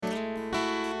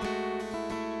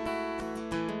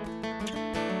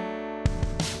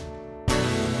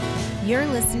You're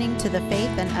listening to the Faith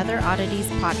and Other Oddities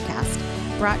podcast,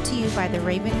 brought to you by the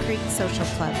Raven Creek Social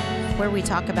Club, where we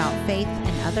talk about faith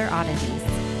and other oddities.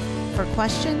 For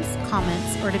questions,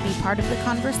 comments, or to be part of the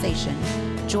conversation,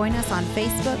 join us on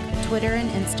Facebook, Twitter, and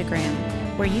Instagram,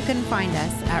 where you can find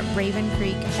us at Raven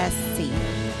Creek SC.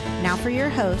 Now for your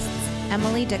hosts,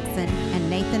 Emily Dixon and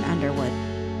Nathan Underwood.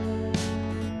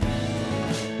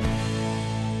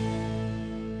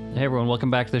 Hey everyone,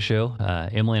 welcome back to the show.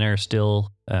 Emily and I are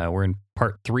still, we're in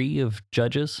part 3 of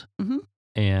Judges,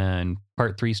 and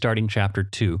part 3 starting chapter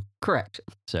 2. Correct.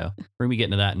 So we're going to be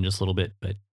getting to that in just a little bit,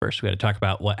 but first we got to talk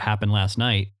about what happened last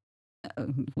night.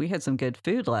 We had some good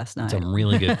food last night. Some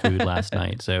really good food last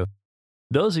night. So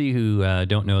those of you who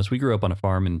don't know us, we grew up on a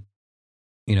farm, and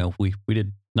you know, we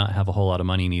did not have a whole lot of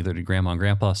money, neither did Grandma and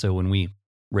Grandpa. So when we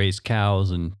raised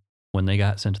cows and when they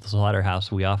got sent to the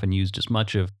slaughterhouse, we often used as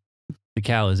much of the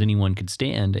cow as anyone could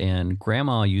stand. And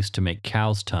Grandma used to make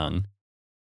cow's tongue,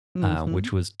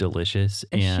 which was delicious.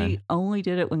 And she only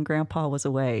did it when Grandpa was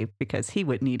away because he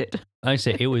wouldn't eat it. I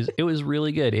say it was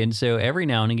really good. And so every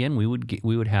now and again we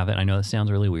would have it. I know that sounds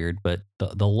really weird, but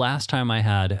the last time I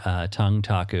had tongue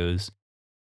tacos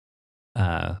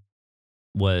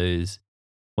was,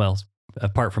 well,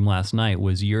 apart from last night,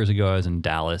 was years ago. I was in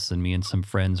Dallas, and me and some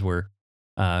friends were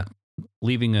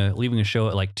leaving a show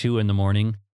at like 2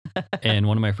 a.m. And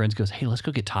one of my friends goes, "Hey, let's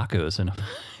go get tacos." And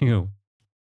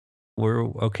we're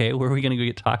okay. Where are we going to go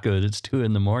get tacos? It's 2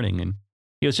 a.m. And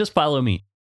he goes, "Just follow me."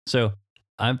 So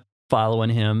I'm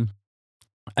following him.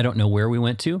 I don't know where we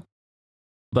went to,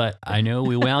 but I know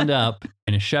we wound up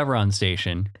in a Chevron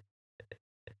station.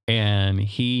 And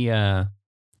he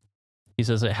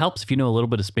says, "It helps if you know a little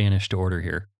bit of Spanish to order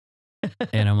here."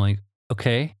 And I'm like,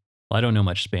 "Okay." Well, I don't know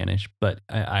much Spanish, but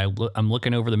I'm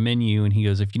looking over the menu, and he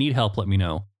goes, "If you need help, let me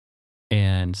know."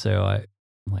 And so I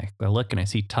look and I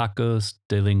see tacos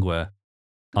de lengua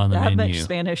on the menu. That much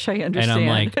Spanish, I understand. And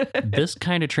I'm like, this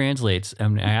kind of translates. I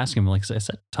asked him, like, I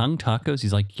said, tongue tacos?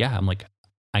 He's like, yeah. I'm like,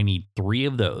 I need 3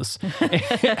 of those.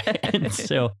 And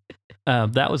so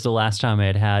that was the last time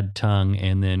I had tongue.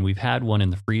 And then we've had one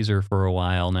in the freezer for a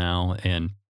while now.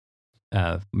 And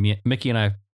Mickey and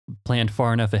I planned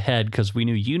far enough ahead because we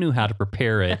knew you knew how to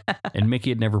prepare it. And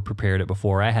Mickey had never prepared it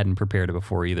before. I hadn't prepared it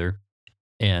before either.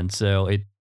 And so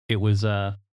it was,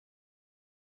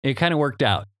 it kind of worked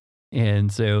out.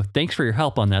 And so thanks for your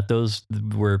help on that. Those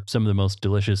were some of the most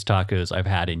delicious tacos I've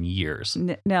had in years.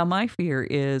 Now, my fear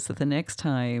is that the next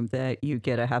time that you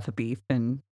get a half a beef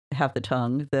and have the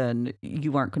tongue, then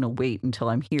you aren't going to wait until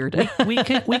I'm here to. We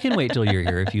can wait till you're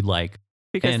here if you'd like.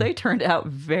 Because they turned out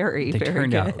very good.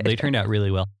 They turned out really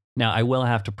well. Now, I will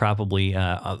have to probably,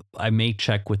 I may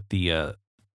check with the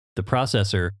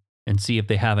processor and see if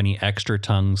they have any extra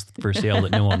tongues for sale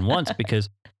that no one wants, because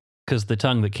the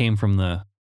tongue that came from the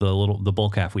bull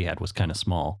calf we had was kind of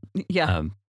small. Yeah.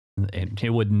 And it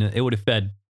would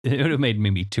have made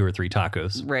maybe 2 or 3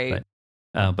 tacos. Right.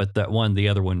 But the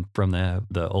other one from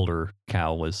the older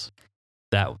cow was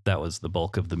that was the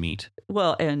bulk of the meat.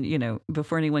 Well, and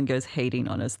before anyone goes hating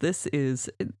on us, this is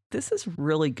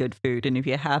really good food, and if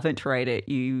you haven't tried it,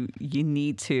 you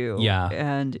need to. Yeah.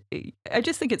 And I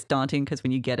just think it's daunting because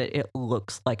when you get it, it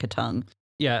looks like a tongue.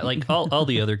 Yeah, like all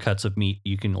the other cuts of meat,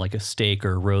 you can, like a steak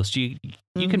or a roast, you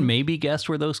can maybe guess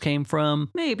where those came from.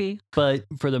 Maybe. But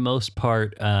for the most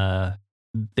part,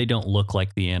 they don't look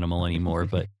like the animal anymore.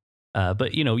 But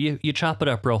you chop it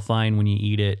up real fine when you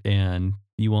eat it, and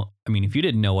you won't. I mean, if you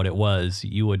didn't know what it was,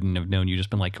 you wouldn't have known. You just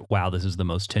been like, "Wow, this is the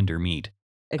most tender meat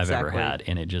I've ever had,"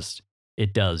 and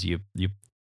it does. You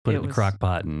put it in the crock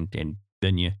pot, and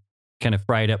then you kind of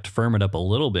fry it up to firm it up a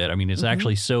little bit. I mean, it's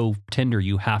actually so tender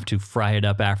you have to fry it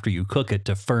up after you cook it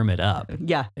to firm it up.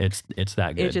 Yeah, it's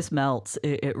that good. It just melts.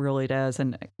 It really does.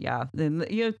 And yeah, then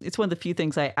it's one of the few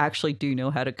things I actually do know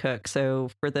how to cook.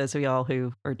 So for those of y'all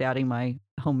who are doubting my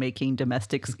homemaking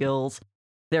domestic skills,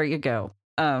 there you go.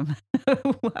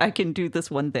 I can do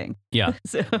this one thing. Yeah.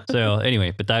 So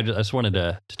anyway, but I just wanted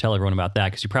to tell everyone about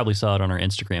that, because you probably saw it on our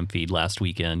Instagram feed last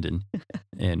weekend,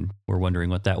 and we're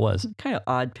wondering what that was. Kind of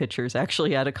odd pictures,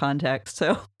 actually, out of context.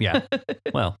 So yeah.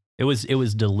 Well, it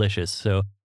was delicious. So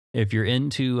if you're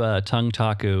into tongue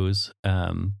tacos,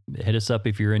 hit us up.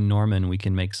 If you're in Norman, we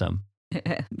can make some.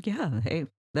 Yeah. Hey,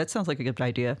 that sounds like a good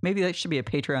idea. Maybe that should be a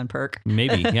Patreon perk.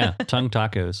 Maybe. Yeah. Tongue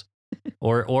tacos,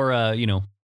 or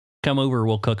come over,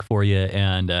 we'll cook for you,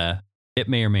 and it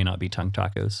may or may not be tongue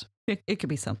tacos. It could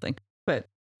be something, but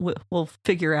we'll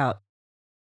figure out,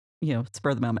 spur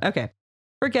of the moment. Okay.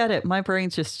 Forget it. My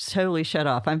brain's just totally shut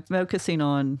off. I'm focusing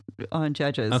on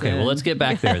Judges. Okay, well, let's get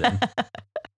back there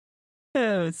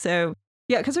then. So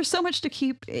Yeah, because there's so much to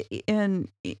keep in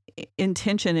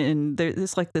tension, and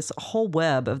there's like this whole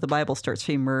web of the Bible starts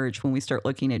to emerge when we start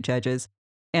looking at Judges.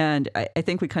 And I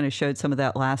think we kind of showed some of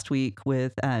that last week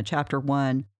with chapter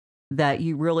 1, that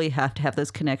you really have to have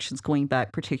those connections going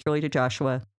back, particularly to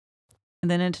Joshua, and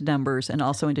then into Numbers, and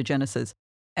also into Genesis.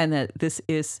 And that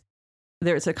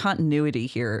there's a continuity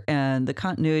here, and the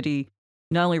continuity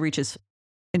not only reaches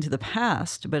into the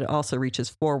past, but it also reaches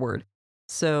forward.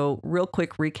 So real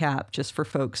quick recap, just for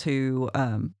folks who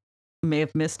may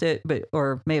have missed it,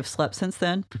 or may have slept since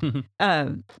then.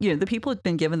 The people had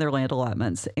been given their land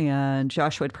allotments, and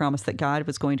Joshua had promised that God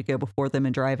was going to go before them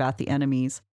and drive out the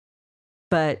enemies.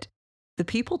 But the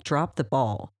people dropped the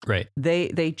ball. Right.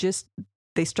 They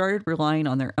started relying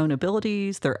on their own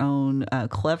abilities, their own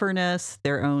cleverness,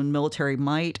 their own military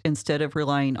might, instead of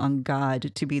relying on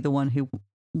God to be the one who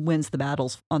wins the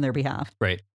battles on their behalf.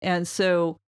 Right. And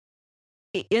so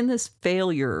in this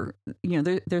failure,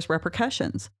 there's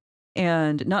repercussions.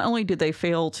 And not only did they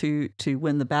fail to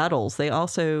win the battles, they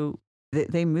also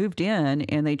they moved in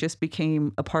and they just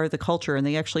became a part of the culture, and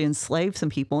they actually enslaved some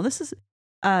people. And this is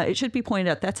it should be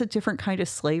pointed out, that's a different kind of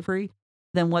slavery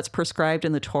than what's prescribed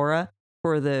in the Torah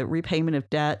for the repayment of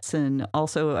debts, and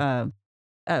also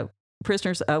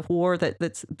prisoners of war.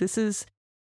 This is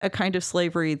a kind of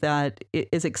slavery that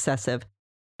is excessive.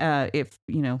 If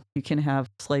you can have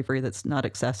slavery that's not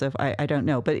excessive, I don't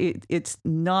know, but it's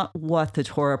not what the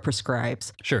Torah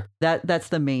prescribes. Sure. That's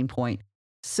the main point.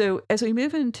 So as we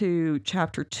move into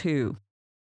chapter 2,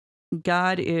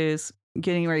 God is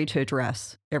getting ready to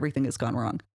address everything that's gone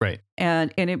wrong. Right.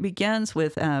 And it begins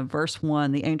with verse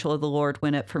 1, the angel of the Lord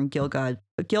went up from Gilgal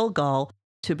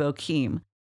to Bochim.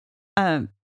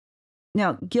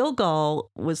 Now,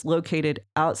 Gilgal was located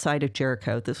outside of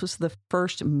Jericho. This was the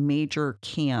first major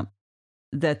camp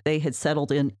that they had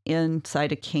settled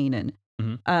inside of Canaan.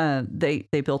 Mm-hmm.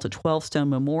 They built a 12-stone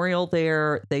memorial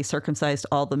there. They circumcised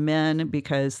all the men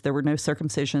because there were no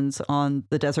circumcisions on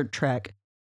the desert trek.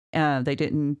 They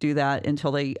didn't do that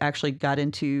until they actually got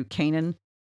into Canaan.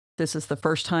 This is the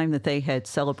first time that they had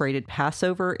celebrated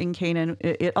Passover in Canaan.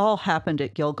 It all happened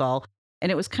at Gilgal,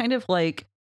 and it was kind of like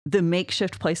the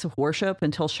makeshift place of worship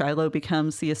until Shiloh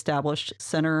becomes the established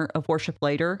center of worship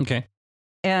later. Okay.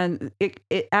 And it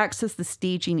acts as the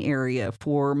staging area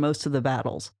for most of the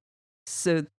battles.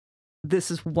 So this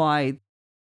is why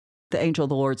the angel of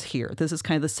the Lord's here. This is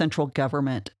kind of the central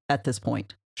government at this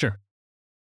point. Sure.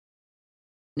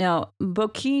 Now,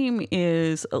 Bochim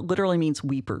literally means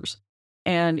weepers.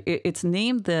 And it's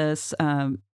named this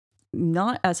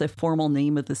not as a formal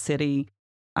name of the city.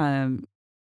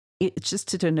 It's just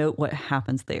to denote what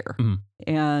happens there. Mm-hmm.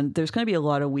 And there's going to be a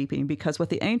lot of weeping, because what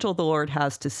the angel of the Lord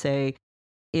has to say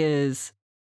is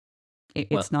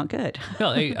it's not good.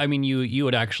 Well, I mean, you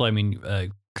would actually,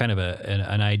 kind of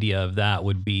an idea of that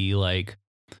would be like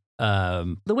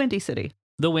the Windy City.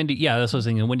 That's what I was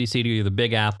thinking. The Windy City or the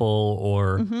Big Apple,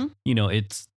 or mm-hmm.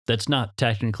 That's not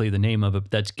technically the name of it,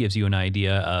 but that gives you an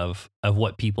idea of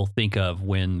what people think of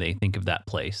when they think of that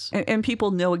place. And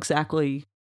people know exactly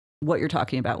what you're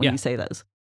talking about when you say those.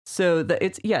 So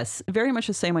it's, yes, very much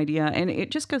the same idea. And it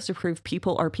just goes to prove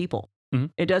people are people. Mm-hmm.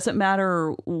 It doesn't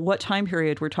matter what time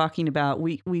period we're talking about.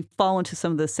 We fall into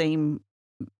some of the same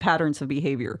patterns of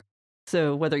behavior.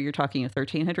 So whether you're talking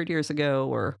 1,300 years ago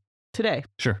or today.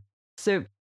 Sure. So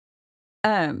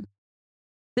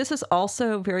this is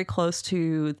also very close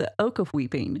to the Oak of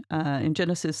Weeping in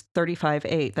Genesis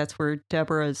 35:8. That's where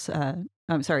Deborah,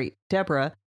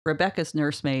 Rebecca's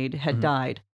nursemaid, had mm-hmm.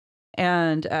 died.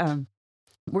 And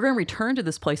we're going to return to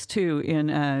this place too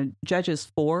in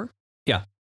Judges 4. Yeah.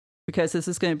 Because this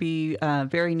is going to be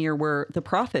very near where the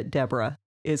prophet Deborah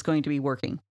is going to be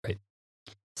working. Right.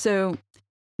 So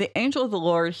the angel of the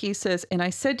Lord, he says, and I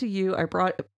said to you, I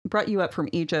brought you up from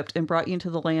Egypt and brought you into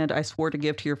the land I swore to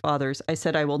give to your fathers. I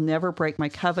said, I will never break my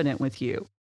covenant with you.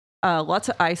 Lots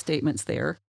of I statements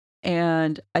there.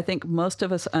 And I think most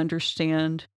of us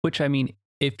understand. Which,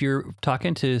 if you're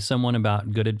talking to someone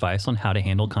about good advice on how to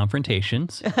handle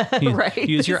confrontations, right.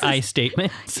 use your I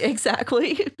statements.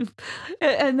 Exactly.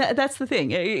 And that's the thing.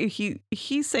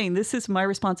 He's saying this is my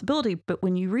responsibility. But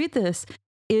when you read this,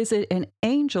 is it an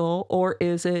angel or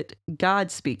is it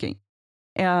God speaking?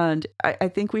 And I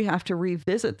think we have to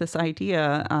revisit this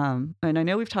idea. And I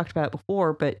know we've talked about it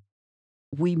before, but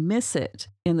we miss it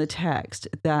in the text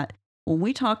that when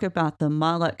we talk about the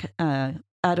Malach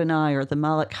Adonai or the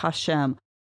Malach Hashem,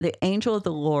 the angel of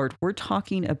the Lord, we're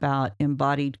talking about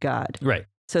embodied God. Right.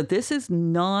 So this is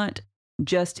not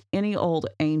just any old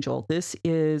angel. This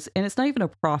is, and it's not even a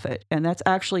prophet. And that's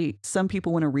actually, some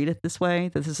people want to read it this way,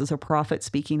 that this is a prophet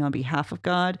speaking on behalf of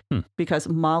God, because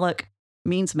Malach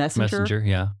means messenger. Messenger,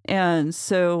 yeah. And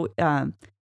so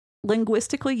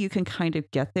linguistically, you can kind of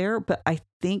get there, but I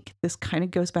think this kind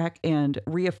of goes back and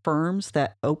reaffirms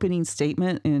that opening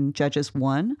statement in Judges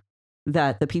 1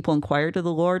 that the people inquired of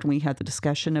the Lord. And we had the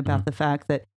discussion about the fact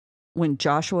that when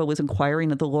Joshua was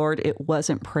inquiring of the Lord, it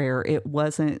wasn't prayer. It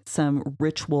wasn't some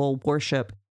ritual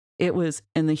worship. It was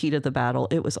in the heat of the battle.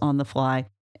 It was on the fly,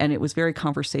 and it was very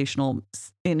conversational.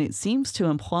 And it seems to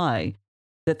imply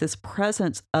that this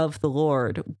presence of the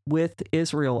Lord with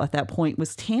Israel at that point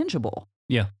was tangible.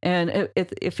 Yeah. And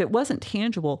if it wasn't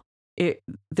tangible,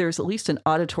 there's at least an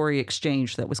auditory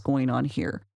exchange that was going on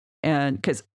here. And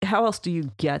because how else do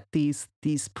you get these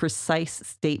precise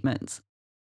statements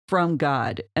from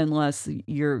God unless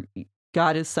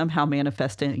God is somehow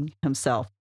manifesting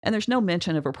himself? And there's no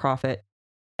mention of a prophet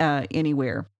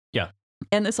anywhere. Yeah.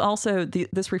 And this also,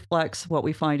 this reflects what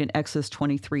we find in Exodus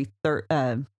 23,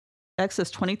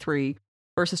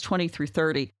 verses 20 through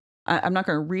 30. I'm not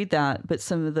going to read that, but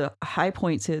some of the high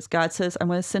points is God says, I'm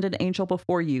going to send an angel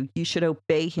before you. You should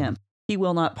obey him. He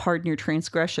will not pardon your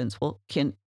transgressions. Well,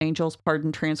 can angels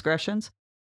pardon transgressions?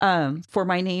 For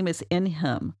my name is in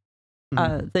him.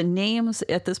 The names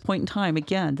at this point in time,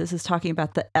 again, this is talking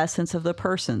about the essence of the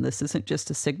person. This isn't just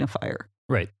a signifier.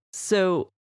 Right. So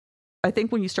I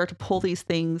think when you start to pull these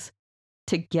things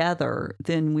together,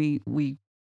 then we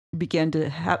begin to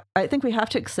have, I think we have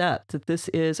to accept that this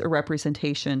is a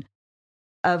representation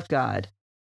of God.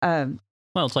 Well,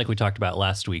 it's like we talked about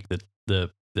last week that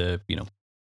the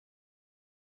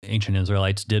ancient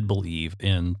Israelites did believe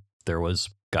there was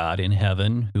God in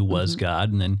heaven who was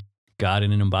God, and then God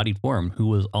in an embodied form who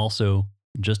was also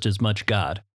just as much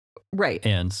God. Right.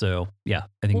 And so, yeah,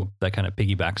 I think that kind of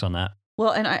piggybacks on that.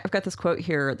 Well, and I've got this quote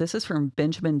here. This is from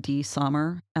Benjamin D.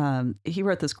 Sommer. He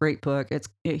wrote this great book.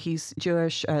 He's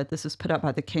Jewish. This was put out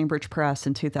by the Cambridge Press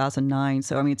in 2009.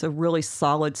 So, I mean, it's a really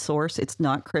solid source. It's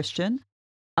not Christian,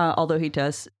 although he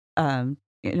does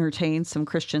entertain some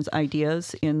Christians'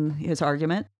 ideas in his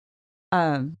argument.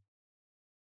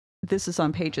 This is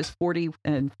on pages 40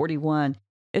 and 41.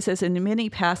 It says, in many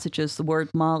passages, the word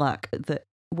malach, the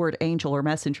word angel or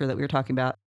messenger that we were talking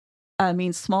about,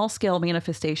 means small-scale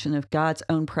manifestation of God's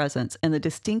own presence, and the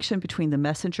distinction between the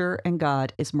messenger and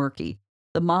God is murky.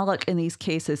 The malach in these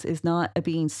cases is not a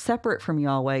being separate from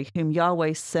Yahweh, whom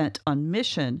Yahweh sent on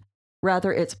mission.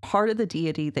 Rather, it's part of the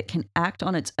deity that can act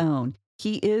on its own.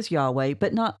 He is Yahweh,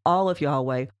 but not all of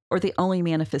Yahweh, or the only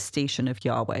manifestation of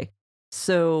Yahweh.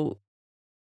 So,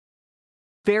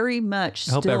 very much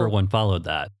I hope everyone followed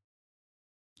that.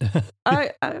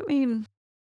 I mean...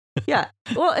 Yeah.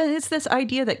 Well, and it's this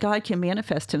idea that God can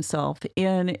manifest himself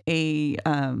in a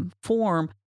form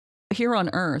here on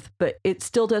earth, but it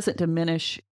still doesn't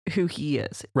diminish who he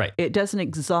is. Right. It doesn't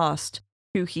exhaust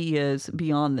who he is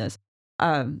beyond this.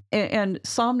 And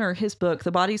Somner, his book,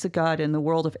 The Bodies of God in the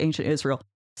World of Ancient Israel,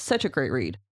 such a great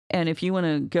read. And if you want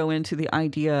to go into the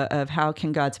idea of how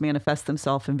can gods manifest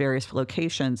themselves in various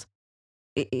locations,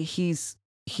 he's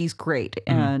great.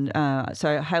 And so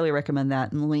I highly recommend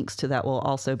that. And links to that will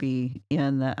also be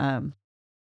in the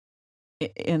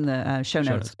show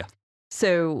notes. Yeah.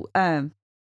 So,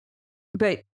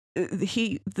 but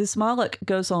this malach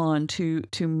goes on to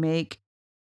make,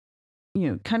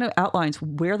 kind of outlines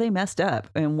where they messed up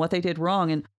and what they did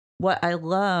wrong. And what I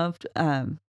loved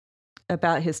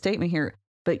about his statement here,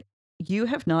 but you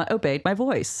have not obeyed my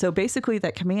voice. So basically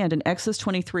that command in Exodus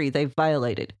 23, they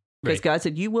violated. Because God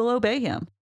said, you will obey him.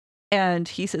 And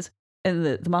he says, and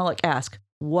the malach asked,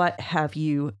 what have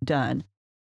you done?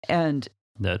 And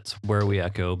that's where we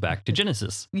echo back to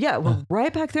Genesis. Yeah, well,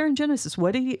 right back there in Genesis.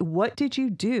 What did you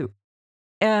do?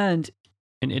 And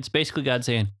it's basically God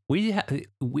saying,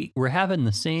 we're having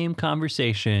the same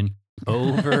conversation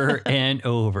over and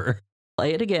over.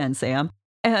 Play it again, Sam.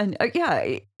 And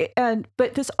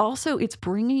but this also, it's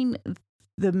bringing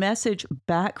the message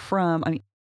back from,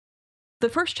 the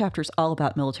first chapter is all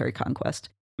about military conquest,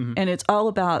 and it's all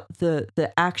about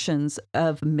the actions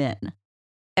of men.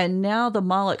 And now the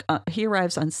malach, he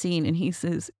arrives on scene and he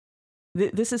says,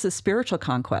 this is a spiritual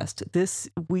conquest.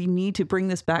 We need to bring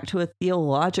this back to a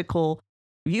theological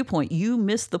viewpoint. You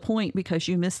missed the point because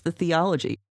you missed the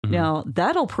theology. Now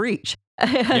that'll preach.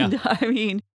 And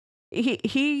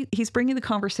he's bringing the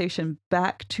conversation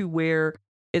back to where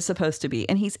it's supposed to be.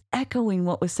 And he's echoing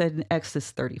what was said in Exodus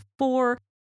 34,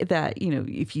 that,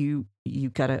 if you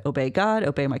got to obey God,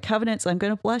 obey my covenants, I'm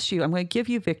going to bless you. I'm going to give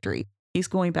you victory. He's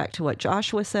going back to what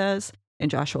Joshua says in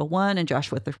Joshua 1 and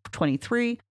Joshua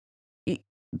 23.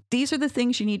 These are the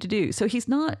things you need to do. So he's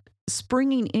not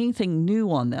springing anything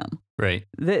new on them. Right.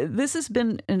 This has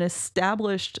been an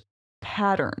established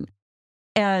pattern.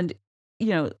 And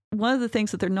one of the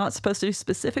things that they're not supposed to do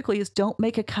specifically is don't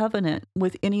make a covenant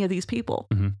with any of these people.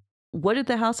 Mm-hmm. What did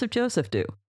the house of Joseph do?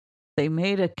 They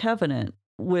made a covenant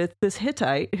with this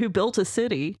Hittite who built a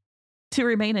city to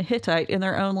remain a Hittite in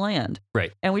their own land.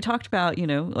 Right. And we talked about, in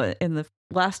the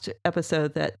last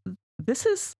episode that this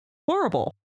is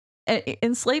horrible.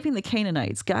 Enslaving the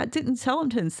Canaanites. God didn't tell him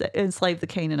to enslave the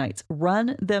Canaanites.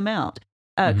 Run them out.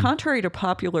 Contrary to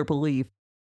popular belief,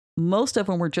 most of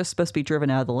them were just supposed to be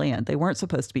driven out of the land. They weren't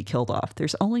supposed to be killed off.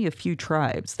 There's only a few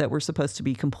tribes that were supposed to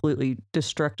be completely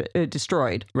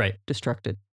destroyed. Right.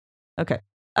 Destructed. Okay.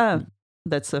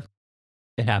 That's a...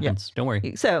 It happens. Yeah. Don't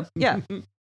worry. So, yeah.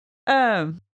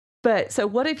 But so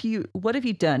what have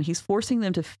you done? He's forcing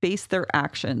them to face their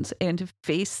actions and to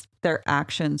face their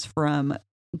actions from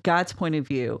God's point of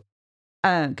view.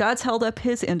 God's held up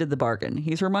his end of the bargain.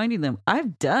 He's reminding them,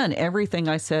 I've done everything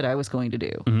I said I was going to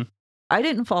do. Mm-hmm. I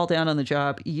didn't fall down on the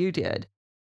job. You did.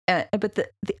 But the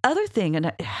other thing,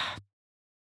 and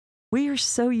we are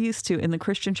so used to in the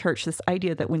Christian church, this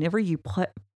idea that whenever you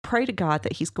pray to God,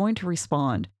 that he's going to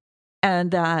respond.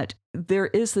 And that there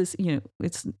is this,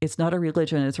 it's not a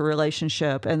religion, it's a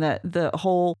relationship. And that the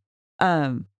whole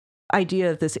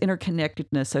idea of this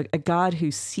interconnectedness, a God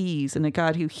who sees and a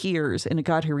God who hears and a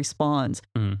God who responds,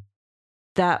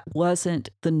 that wasn't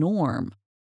the norm.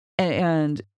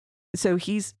 And so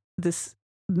this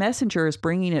messenger is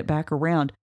bringing it back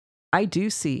around. I do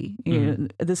see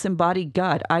this embodied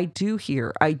God. I do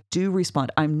hear. I do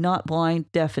respond. I'm not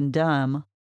blind, deaf, and dumb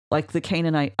like the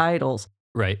Canaanite idols.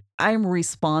 Right. I'm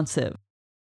responsive.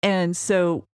 And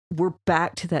so we're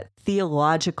back to that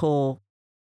theological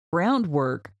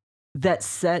groundwork that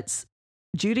sets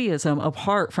Judaism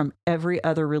apart from every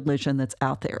other religion that's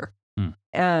out there.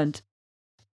 And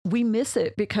we miss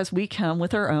it because we come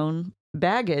with our own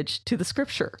baggage to the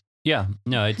scripture. Yeah,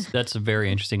 no, that's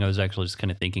very interesting. I was actually just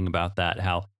kind of thinking about that,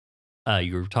 how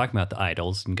you were talking about the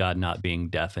idols and God not being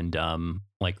deaf and dumb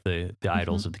like the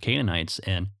idols of the Canaanites.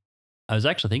 And I was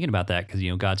actually thinking about that because,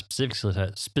 God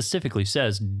specifically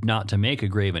says not to make a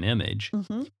graven image.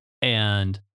 Mm-hmm.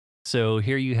 And so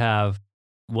here you have,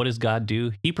 what does God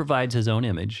do? He provides his own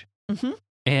image. Mm-hmm.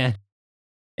 And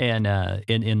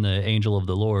in the angel of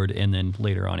the Lord, and then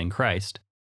later on in Christ.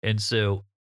 And so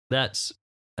that's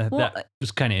that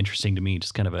was kind of interesting to me,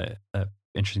 just kind of a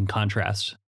interesting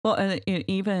contrast. Well, and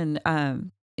even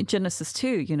in Genesis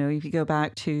 2, if you go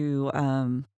back to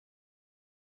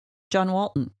John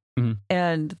Walton,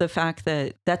 and the fact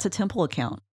that that's a temple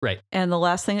account. Right. And the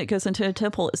last thing that goes into a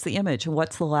temple is the image.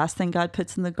 What's the last thing God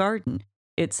puts in the garden?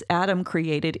 It's Adam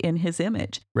created in his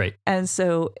image. Right. And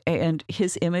so, and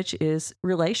his image is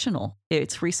relational.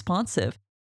 It's responsive.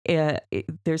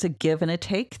 There's a give and a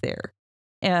take there.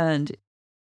 And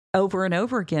over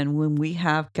again, when we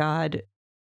have God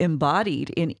embodied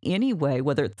in any way,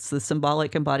 whether it's the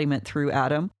symbolic embodiment through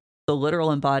Adam, the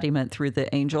literal embodiment through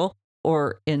the angel,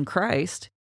 or in Christ,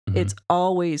 it's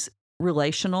always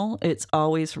relational. It's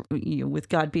always with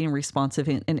God being responsive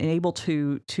and able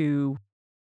to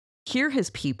hear his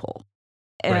people.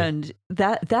 And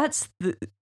that's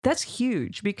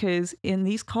huge, because in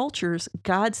these cultures,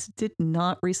 God did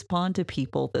not respond to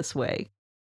people this way.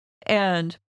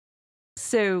 And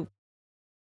so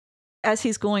as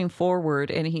he's going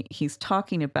forward and he's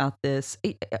talking about this,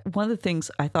 one of the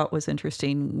things I thought was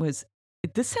interesting was,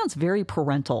 this sounds very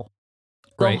parental.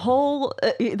 The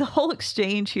whole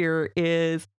exchange here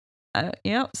is,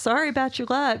 sorry about your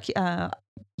luck.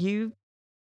 You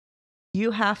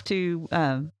have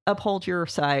to uphold your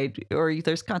side, or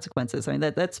there's consequences. I mean,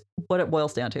 that's what it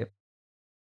boils down to.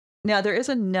 Now, there is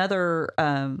another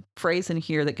phrase in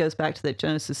here that goes back to that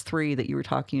Genesis 3 that you were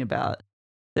talking about,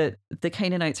 that the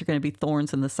Canaanites are going to be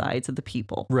thorns in the sides of the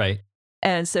people. Right.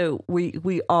 And so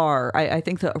we are, I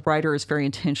think the writer is very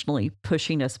intentionally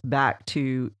pushing us back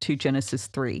to Genesis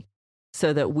 3,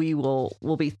 so that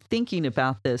we'll be thinking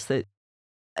about this, that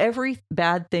every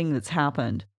bad thing that's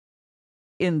happened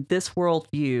in this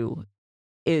worldview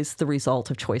is the result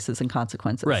of choices and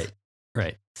consequences.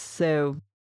 Right. So,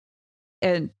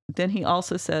 and then he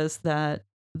also says that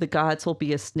the gods will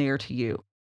be a snare to you.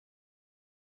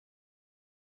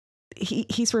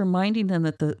 He's reminding them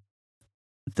that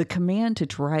the command to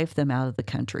drive them out of the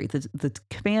country, the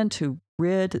command to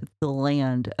rid the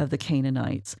land of the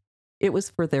Canaanites, it was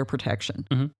for their protection.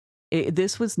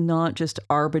 This was not just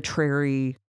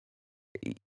arbitrary,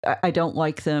 I don't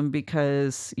like them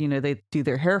because, they do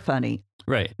their hair funny.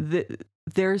 Right.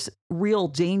 There's real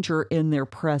danger in their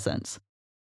presence.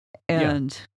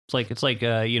 And it's like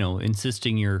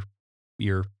insisting your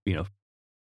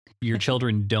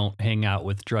children don't hang out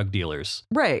with drug dealers.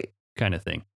 Right. Kind of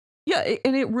thing. Yeah,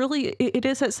 and it really it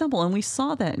is that simple, and we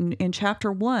saw that in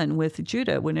chapter 1 with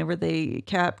Judah. Whenever they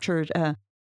captured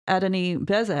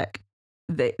Adoni-Bezek,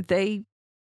 they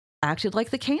acted like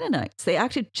the Canaanites. They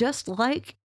acted just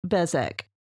like Bezek.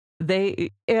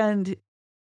 And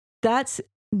that's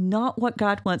not what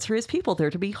God wants for his people. They're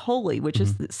to be holy, which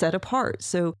is set apart.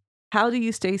 So how do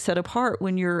you stay set apart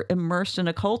when you're immersed in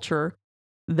a culture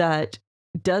that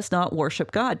does not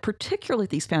worship God, particularly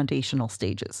these foundational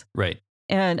stages? Right.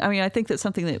 And I mean, I think that's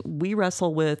something that we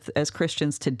wrestle with as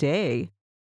Christians today.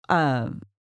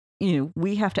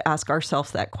 We have to ask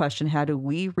ourselves that question: how do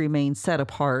we remain set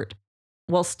apart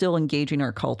while still engaging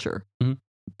our culture? Mm-hmm.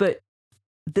 But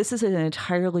this is an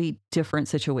entirely different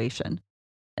situation.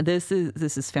 This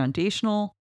is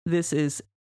foundational. This is,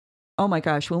 oh my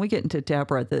gosh, when we get into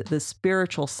Deborah, the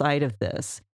spiritual side of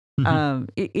this,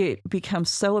 it becomes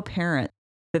so apparent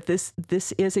that this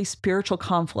is a spiritual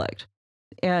conflict.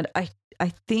 And I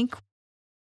think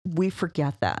we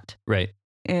forget that. Right.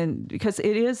 And because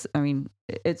it is, I mean,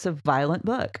 it's a violent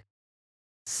book.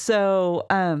 So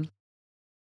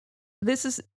this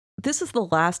is the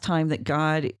last time that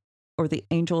God or the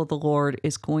angel of the Lord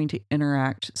is going to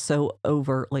interact so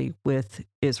overtly with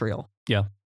Israel. Yeah.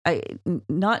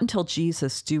 Not until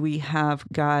Jesus do we have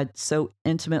God so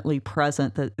intimately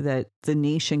present that the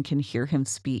nation can hear him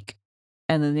speak,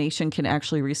 and the nation can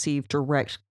actually receive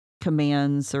direct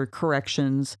commands or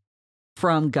corrections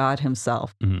from God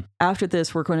himself. Mm-hmm. After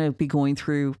this, we're going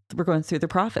through the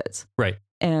prophets. Right.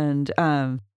 And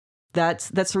that's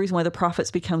the reason why the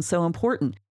prophets become so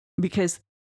important, because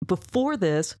before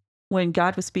this, when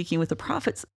God was speaking with the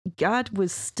prophets, God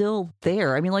was still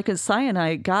there. I mean, like in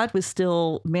Sinai, God was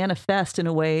still manifest in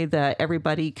a way that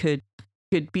everybody could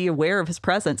be aware of his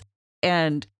presence.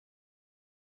 And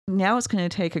now it's going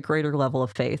to take a greater level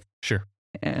of faith. Sure.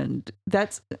 And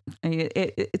that's,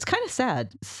 it's kind of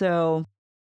sad. So,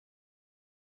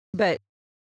 but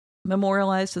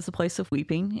memorialized is a place of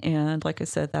weeping. And like I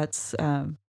said, that's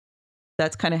kind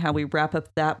of how we wrap up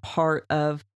that part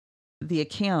of the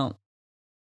account.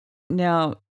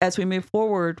 Now, as we move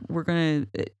forward,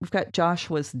 we've got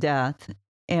Joshua's death,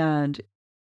 and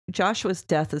Joshua's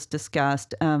death is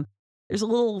discussed. There's a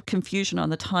little confusion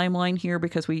on the timeline here,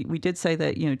 because we did say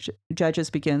that, Judges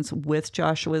begins with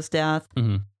Joshua's death.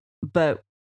 Mm-hmm. But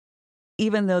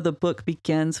even though the book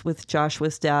begins with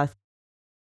Joshua's death,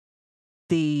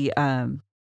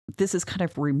 this is kind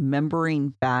of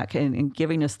remembering back and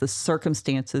giving us the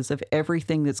circumstances of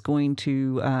everything that's going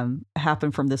to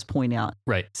happen from this point out.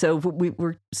 Right. So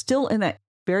we're still in that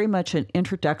very much an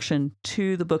introduction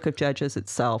to the book of Judges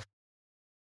itself.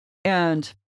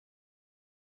 And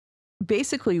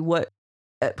basically what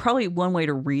probably one way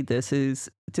to read this is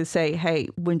to say, hey,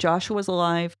 when Joshua was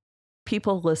alive,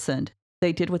 people listened.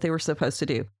 They did what they were supposed to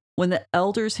do. When the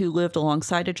elders who lived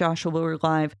alongside of Joshua were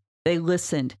alive, they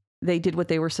listened. They did what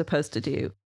they were supposed to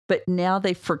do. But now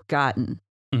they've forgotten.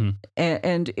 Mm-hmm.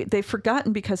 And they've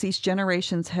forgotten because these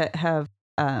generations have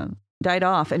died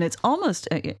off. And it's almost,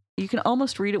 you can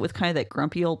almost read it with kind of that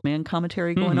grumpy old man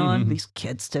commentary going on. These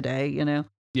kids today,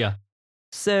 Yeah.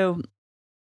 So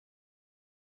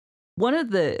one of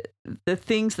the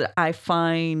things that I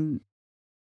find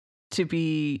to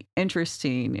be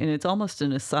interesting, and it's almost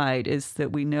an aside, is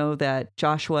that we know that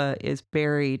Joshua is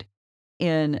buried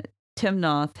in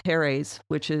Timnath-Heres,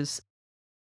 which is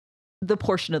the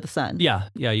portion of the sun. Yeah.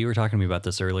 You were talking to me about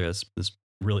this earlier. It's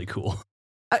really cool.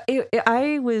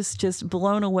 I was just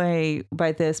blown away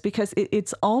by this, because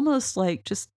it's almost like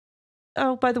just,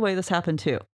 oh, by the way, this happened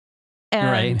too.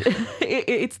 And right.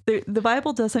 It's the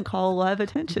Bible doesn't call a lot of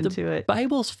attention to it. The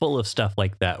Bible's full of stuff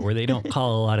like that where they don't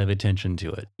call a lot of attention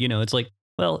to it. It's like,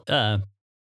 well,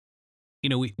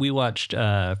 we watched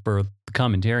for the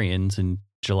commentarians in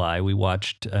July, we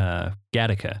watched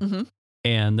Gattaca. Mm-hmm.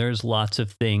 And there's lots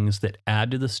of things that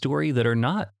add to the story that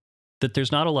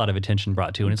there's not a lot of attention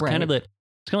brought to. And it's kind of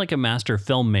like a master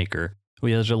filmmaker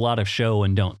where there's a lot of show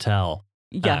and don't tell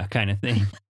kind of thing.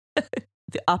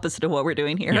 The opposite of what we're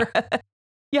doing here.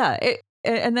 Yeah.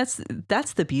 And that's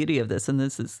the beauty of this. And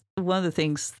this is one of the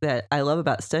things that I love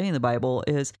about studying the Bible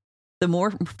is the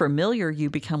more familiar you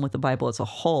become with the Bible as a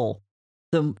whole,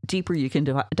 the deeper you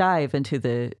can dive into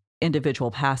the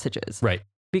individual passages. Right.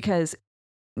 Because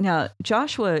now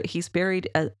Joshua, he's buried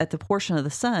at the portion of the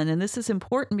sun. And this is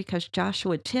important because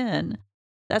Joshua 10,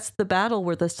 that's the battle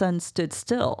where the sun stood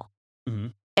still. Mm-hmm.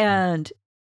 And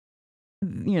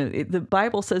the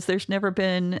Bible says there's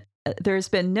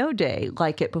been no day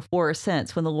like it before or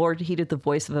since when the Lord heeded the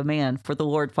voice of a man, for the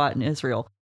Lord fought in Israel.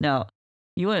 Now,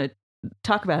 you want to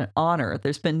talk about an honor.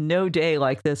 There's been no day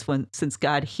like this since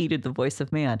God heeded the voice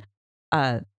of man.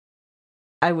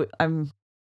 I'm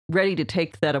ready to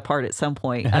take that apart at some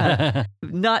point.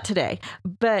 Not today,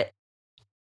 but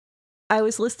I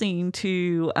was listening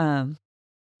to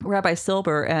Rabbi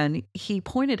Silber, and he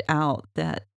pointed out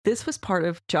that this was part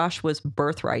of Joshua's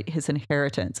birthright, his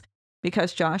inheritance,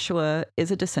 because Joshua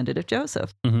is a descendant of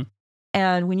Joseph. Mhm.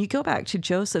 And when you go back to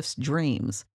Joseph's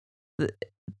dreams,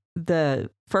 the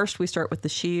first we start with the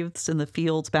sheaves in the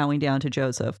fields bowing down to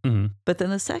Joseph. Mhm. But then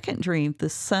the second dream, the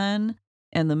sun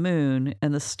and the moon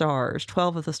and the stars,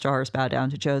 12 of the stars bow down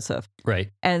to Joseph.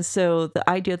 Right. And so the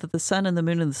idea that the sun and the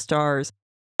moon and the stars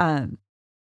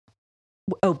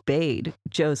obeyed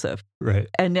Joseph. Right.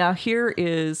 And now here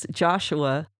is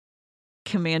Joshua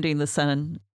commanding the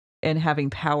sun and having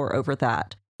power over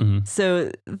that. Mhm.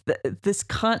 So this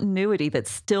continuity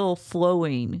that's still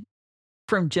flowing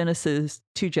from Genesis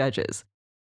to Judges.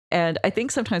 And I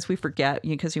think sometimes we forget,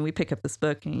 because we pick up this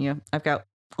book and I've got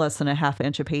less than a half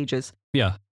inch of pages,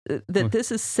 Yeah. that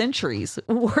this is centuries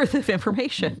worth of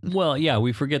information. Well, yeah,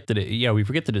 we forget that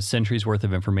it's centuries worth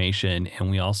of information,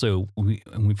 and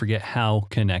we forget how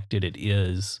connected it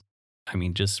is. I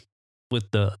mean, just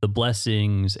with the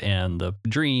blessings and the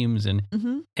dreams and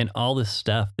all this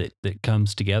stuff that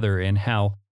comes together, and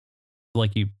how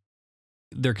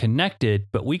they're connected,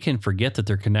 but we can forget that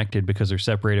they're connected because they're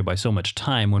separated by so much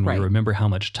time when we remember how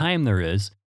much time there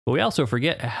is. But we also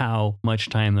forget how much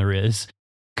time there is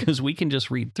because we can just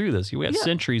read through this. We have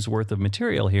centuries worth of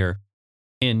material here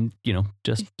in,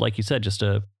 just like you said, just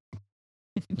a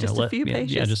few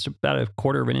pages. Yeah, just about a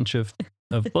quarter of an inch of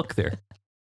book there.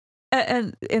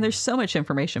 And there's so much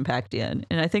information packed in.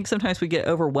 And I think sometimes we get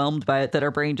overwhelmed by it, that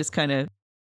our brain just kind of,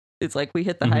 it's like we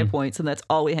hit the high points and that's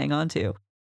all we hang on to.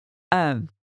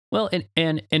 Well,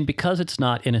 and because it's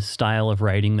not in a style of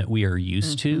writing that we are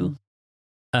used to,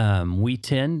 we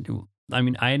tend,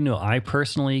 I know I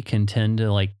personally can tend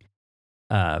to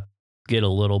get a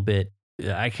little bit,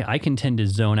 I can tend to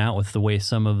zone out with the way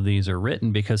some of these are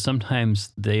written, because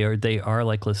sometimes they are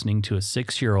like listening to a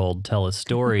 6-year-old tell a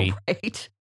story, right?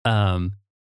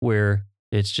 Where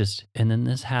it's just, and then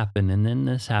this happened, and then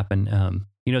this happened.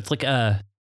 It's like,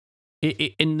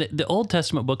 in the Old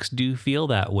Testament books do feel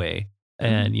that way.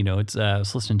 And, I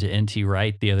was listening to N.T.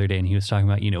 Wright the other day, and he was talking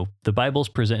about, the Bible's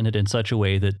presented in such a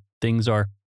way that things are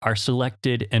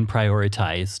selected and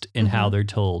prioritized in how they're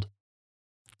told.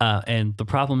 And the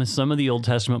problem is some of the Old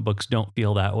Testament books don't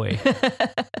feel that way.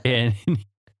 And,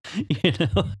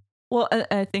 Well,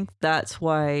 I think that's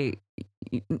why,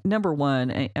 number one,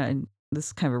 and this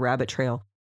is kind of a rabbit trail,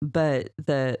 but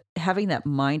having that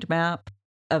mind map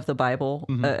of the Bible,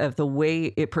 of the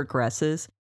way it progresses,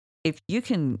 if you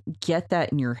can get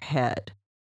that in your head,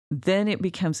 then it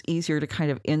becomes easier to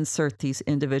kind of insert these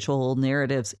individual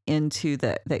narratives into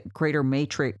that greater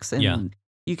matrix. And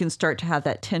you can start to have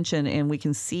that tension, and we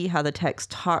can see how the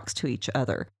text talks to each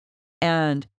other.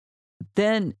 And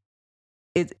then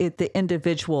the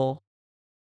individual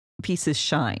pieces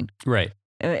shine. Right.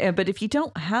 But if you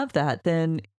don't have that,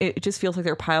 then it just feels like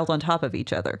they're piled on top of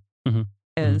each other.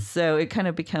 And so it kind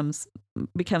of becomes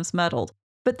muddled.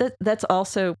 But that's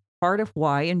also part of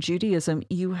why in Judaism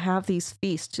you have these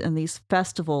feasts and these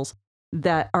festivals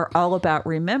that are all about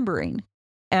remembering.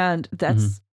 And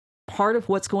that's part of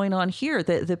what's going on here.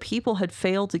 The people had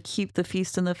failed to keep the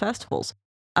feasts and the festivals.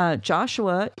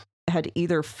 Joshua had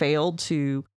either failed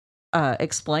to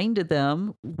explain to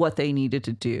them what they needed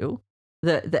to do.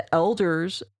 The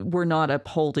elders were not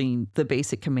upholding the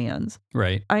basic commands.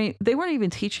 Right. They weren't even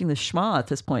teaching the Shema at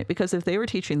this point, because if they were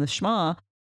teaching the Shema,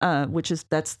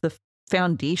 that's the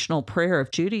foundational prayer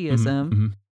of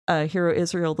Judaism, Hear, O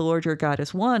Israel, the Lord your God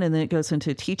is one, and then it goes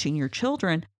into teaching your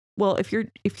children. Well, if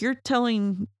you're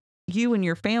telling you and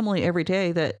your family every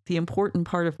day that the important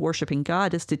part of worshiping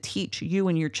God is to teach you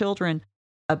and your children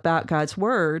about God's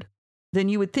word, then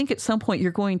you would think at some point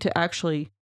you're going to actually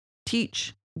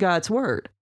teach God's word.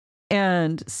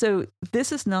 And so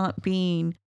this is not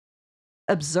being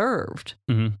observed.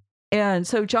 And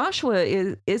so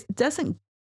Joshua doesn't,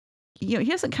 he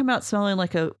doesn't come out smelling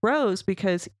like a rose,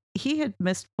 because he had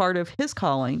missed part of his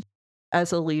calling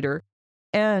as a leader.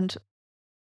 And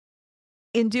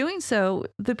in doing so,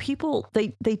 the people,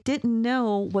 they didn't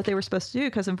know what they were supposed to do,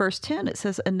 because in verse 10, it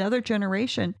says, another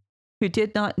generation who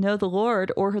did not know the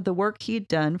Lord or the work he had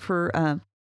done for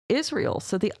Israel.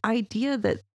 So the idea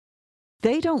that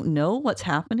they don't know what's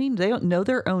happening, they don't know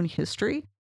their own history,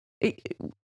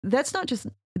 that's not just,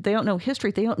 they don't know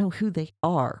history, they don't know who they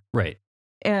are. Right.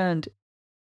 And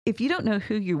if you don't know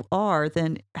who you are,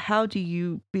 then how do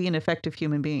you be an effective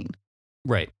human being?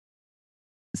 Right.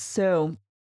 So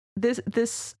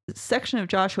this section of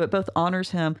Joshua, it both honors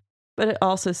him, but it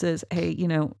also says, hey,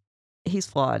 he's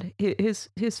flawed.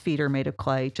 His feet are made of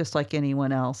clay, just like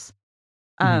anyone else.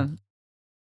 Mhm.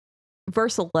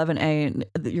 Verse 11a, and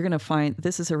you're going to find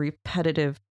this is a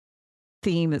repetitive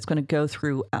theme that's going to go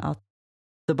throughout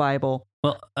the Bible.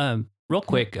 Well, real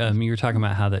quick, you were talking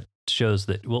about how that shows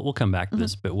that we'll come back to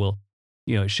this, but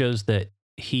it shows that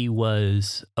he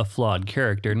was a flawed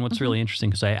character. And what's really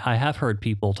interesting, because I have heard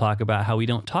people talk about how we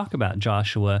don't talk about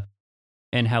Joshua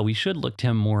and how we should look to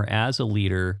him more as a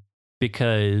leader,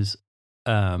 because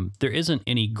there isn't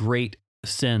any great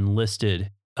sin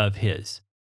listed of his.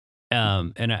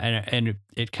 And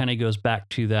it kind of goes back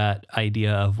to that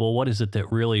idea of, well, what is it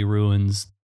that really ruins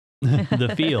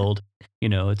the field?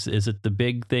 Is it the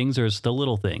big things or is it the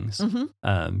little things?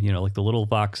 Like the little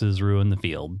foxes ruin the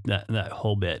field, that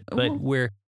whole bit. But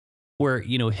where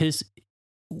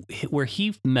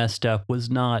he messed up was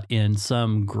not in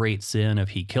some great sin of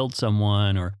he killed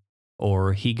someone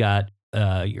or he got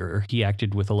or he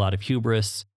acted with a lot of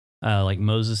hubris, like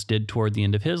Moses did toward the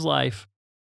end of his life.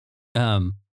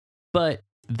 But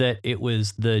that it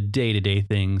was the day-to-day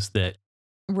things that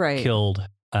killed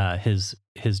his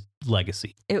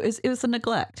legacy. It was a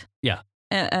neglect. Yeah.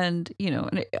 And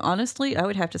honestly, I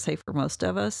would have to say for most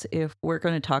of us, if we're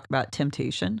going to talk about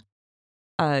temptation,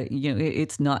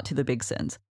 it's not to the big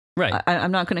sins. Right.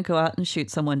 I'm not going to go out and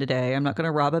shoot someone today. I'm not going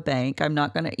to rob a bank. I'm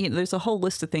not going to, there's a whole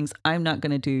list of things I'm not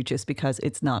going to do just because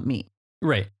it's not me.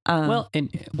 Right. And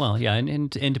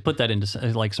to put that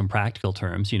into like some practical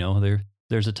terms,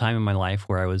 there's a time in my life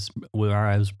where I was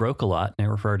broke a lot, and I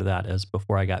refer to that as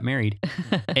before I got married.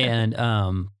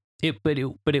 And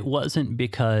it wasn't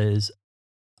because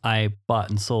I bought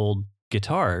and sold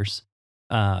guitars,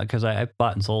 because I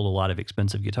bought and sold a lot of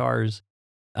expensive guitars.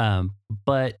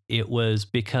 But it was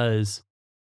because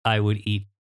I would eat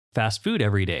fast food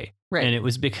every day. Right. And it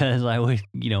was because I would,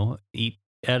 eat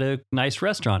at a nice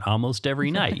restaurant almost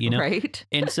every night, Right.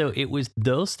 And so it was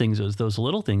those things, it was those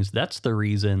little things. That's the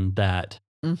reason that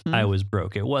I was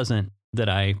broke. It wasn't that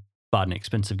I bought an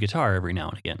expensive guitar every now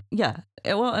and again. Yeah.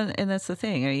 Well, and that's the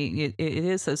thing. I mean, it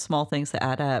is those small things that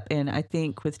add up. And I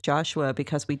think with Joshua,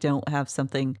 because we don't have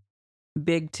something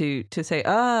big to say,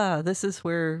 this is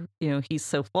where, he's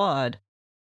so flawed.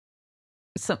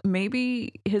 So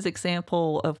maybe his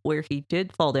example of where he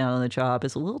did fall down on the job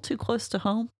is a little too close to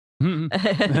home.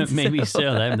 Maybe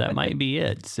so. That might be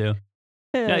it. So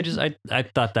yeah, I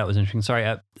thought that was interesting. Sorry.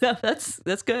 No, that's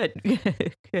good.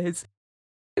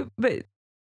 But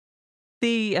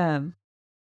the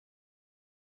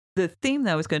theme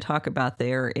that I was going to talk about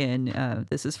there in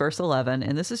this is verse 11,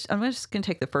 and I'm just going to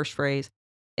take the first phrase.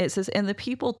 It says, "And the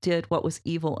people did what was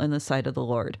evil in the sight of the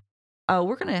Lord."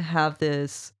 We're going to have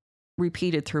this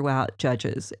repeated throughout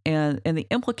Judges, and the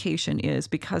implication is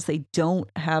because they don't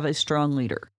have a strong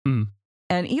leader,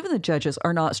 and even the judges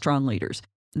are not strong leaders.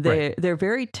 They're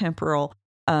very temporal.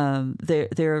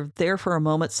 They're there for a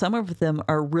moment. Some of them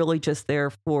are really just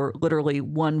there for literally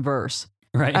one verse,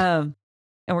 right? And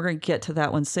we're going to get to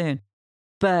that one soon,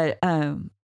 but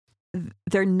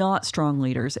they're not strong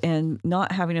leaders, and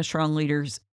not having a strong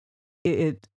leaders,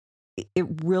 it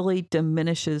really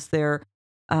diminishes their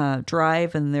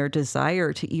drive and their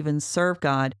desire to even serve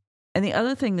God. And the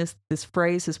other thing this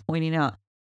phrase is pointing out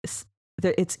is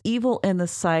that it's evil in the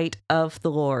sight of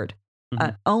the Lord.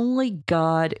 Only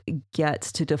God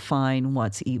gets to define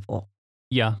what's evil.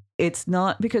 Yeah. It's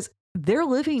not, because they're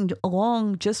living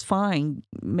along just fine,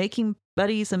 making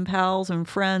buddies and pals and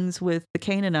friends with the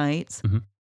Canaanites.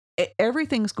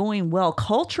 Everything's going well.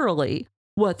 Culturally,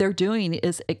 what they're doing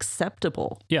is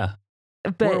acceptable. Yeah.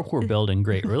 But we're building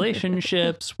great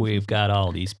relationships. We've got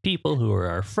all these people who are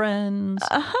our friends.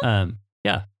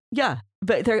 Yeah. Yeah.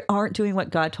 But they aren't doing what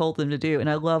God told them to do. And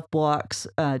I love Block's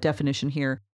definition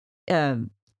here.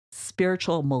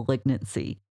 Spiritual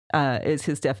malignancy is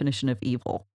his definition of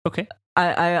evil. Okay.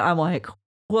 I'm like,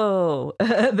 whoa.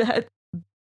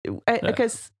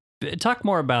 Because talk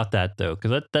more about that though,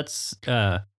 because that's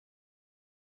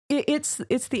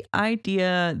it's the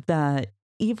idea that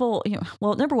evil,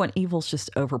 well, number one, evil's just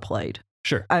overplayed.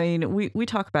 Sure. I mean, we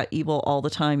talk about evil all the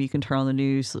time. You can turn on the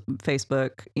news,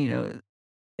 Facebook,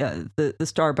 the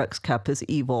Starbucks cup is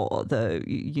evil.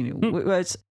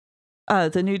 It's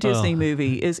the new Disney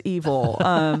movie is evil.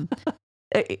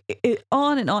 It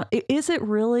on and on. Is it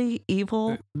really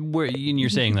evil? You're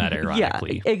saying that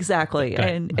ironically. Yeah, exactly.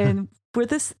 Okay. And for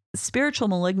this spiritual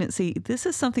malignancy, this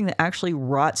is something that actually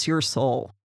rots your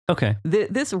soul. Okay.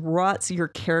 This rots your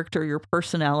character, your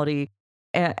personality,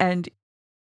 and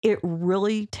it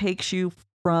really takes you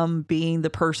from being the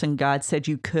person God said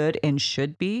you could and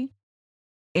should be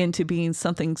into being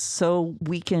something so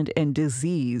weakened and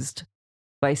diseased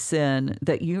by sin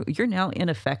that you're now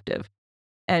ineffective.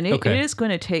 And it Okay. is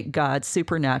going to take God's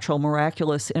supernatural,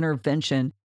 miraculous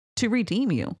intervention to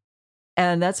redeem you.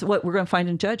 And that's what we're going to find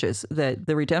in Judges, that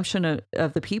the redemption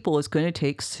of the people is going to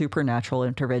take supernatural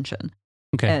intervention.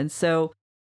 Okay. And so,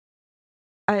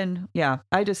 I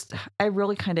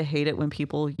really kind of hate it when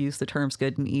people use the terms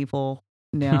good and evil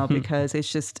now because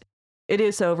it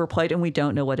is overplayed and we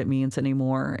don't know what it means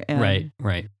anymore. And,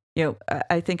 right.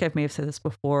 I think I may have said this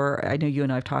before. I know you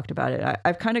and I have talked about it.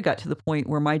 I've kind of got to the point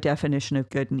where my definition of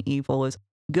good and evil is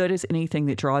good is anything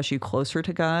that draws you closer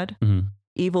to God. Mm-hmm.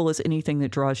 Evil is anything that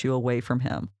draws you away from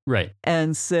him. Right.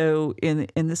 And so in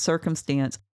this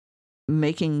circumstance,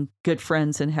 making good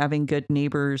friends and having good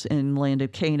neighbors in land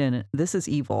of Canaan, this is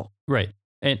evil. Right.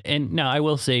 And now I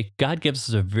will say God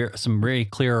gives us some very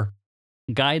clear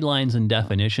guidelines and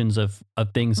definitions of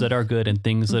things that are good and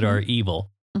things that are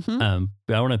evil. Mm-hmm.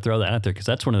 But I want to throw that out there because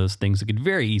that's one of those things that could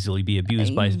very easily be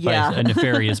abused by Yeah. a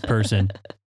nefarious person.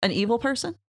 An evil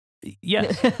person?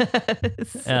 Yes.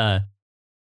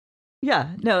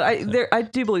 Yeah, no, I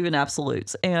do believe in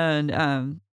absolutes,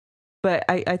 and but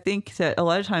I think that a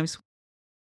lot of times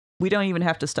we don't even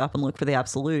have to stop and look for the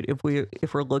absolute if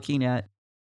we're looking at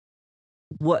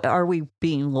what are we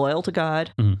being loyal to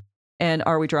God, and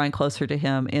are we drawing closer to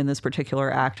Him in this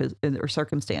particular act or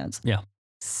circumstance? Yeah.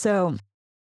 So,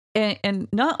 and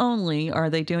not only are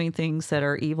they doing things that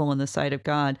are evil in the sight of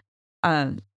God,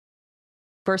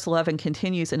 verse 11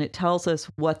 continues and it tells us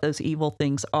what those evil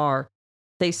things are.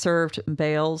 They served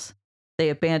Baals. They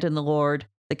abandoned the Lord,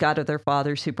 the God of their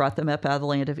fathers who brought them up out of the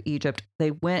land of Egypt.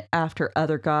 They went after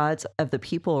other gods of the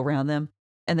people around them,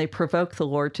 and they provoked the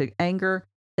Lord to anger.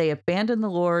 They abandoned the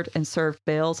Lord and served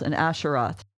Baals and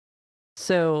Asheroth.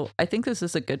 So I think this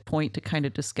is a good point to kind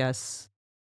of discuss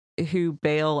who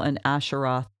Baal and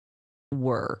Asheroth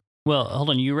were. Well,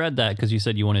 hold on. You read that because you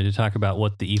said you wanted to talk about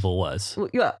what the evil was. Well,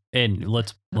 yeah. And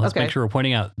let's Okay. make sure we're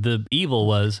pointing out the evil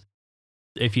was,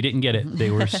 if you didn't get it, they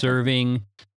were serving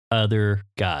other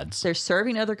gods. They're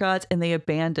serving other gods and they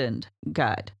abandoned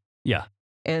God. Yeah.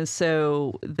 And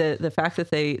so the fact that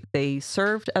they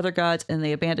served other gods and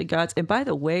they abandoned gods, and by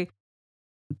the way,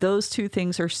 those two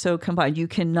things are so combined. You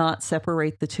cannot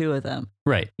separate the two of them.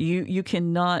 Right. You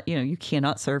cannot, you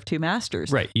cannot serve two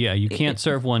masters. Right. Yeah. You can't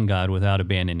serve one god without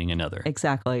abandoning another.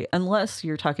 Exactly. Unless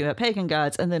you're talking about pagan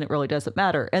gods, and then it really doesn't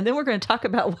matter. And then we're going to talk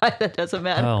about why that doesn't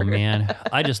matter. Oh, man.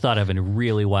 I just thought of a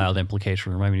really wild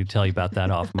implication. Remind me to tell you about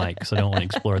that off mic because I don't want to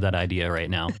explore that idea right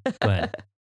now. But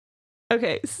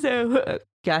okay. So,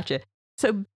 gotcha.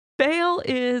 So Baal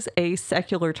is a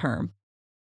secular term.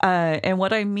 And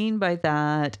what I mean by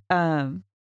that,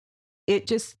 it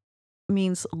just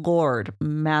means Lord,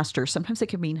 master. Sometimes it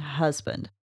can mean husband.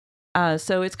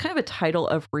 So it's kind of a title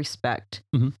of respect.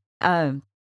 Mm-hmm.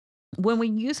 When we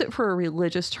use it for a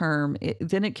religious term,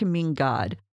 then it can mean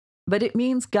God. But it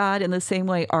means God in the same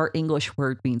way our English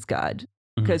word means God.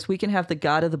 Because we can have the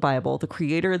God of the Bible, the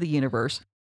creator of the universe,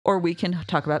 or we can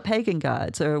talk about pagan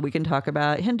gods, or we can talk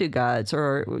about Hindu gods,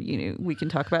 or we can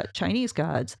talk about Chinese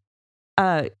gods.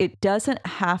 It doesn't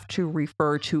have to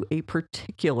refer to a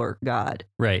particular god.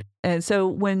 Right. And so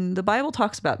when the Bible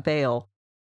talks about Baal,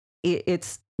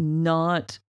 it's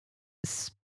not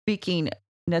speaking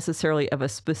necessarily of a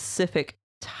specific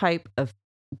type of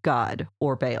god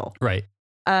or Baal. Right.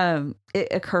 It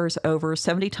occurs over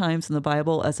 70 times in the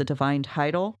Bible as a divine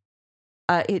title.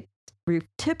 It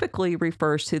typically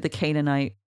refers to the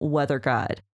Canaanite weather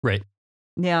god. Right.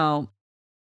 Now,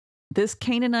 this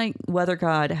Canaanite weather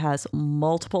god has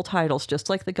multiple titles, just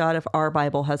like the God of our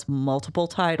Bible has multiple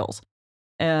titles.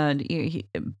 And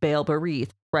Baal Berith,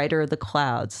 rider of the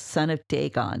clouds, son of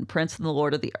Dagon, prince and the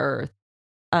Lord of the earth.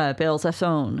 Baal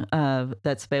Zephon,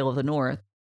 that's Baal of the north.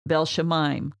 Baal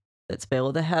Shemaim, that's Baal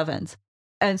of the heavens.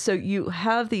 And so you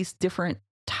have these different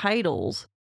titles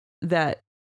that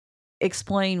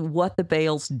explain what the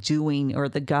Baal's doing or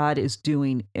the God is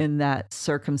doing in that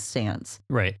circumstance.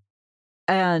 Right.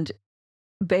 And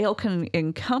Baal can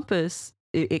encompass,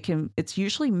 it's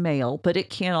usually male, but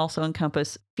it can also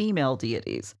encompass female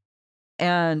deities.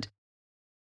 And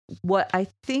what I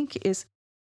think is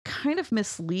kind of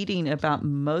misleading about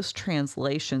most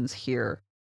translations here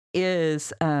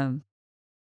is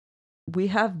we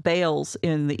have Baals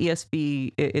in the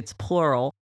ESV, it's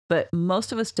plural, but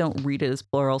most of us don't read it as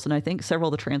plurals. And I think several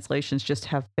of the translations just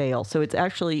have Baal. So it's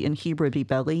actually in Hebrew be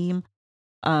Baalim.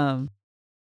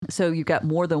 So you've got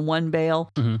more than one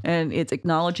Baal, and it's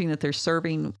acknowledging that they're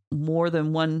serving more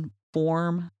than one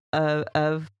form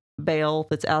of Baal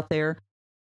that's out there.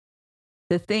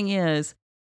 The thing is,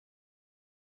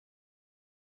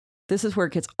 this is where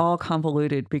it gets all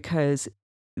convoluted because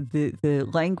the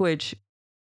language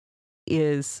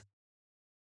is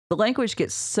the language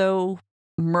gets so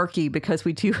murky because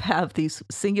we do have these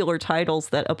singular titles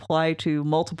that apply to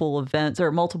multiple events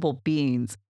or multiple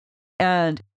beings.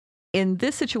 And in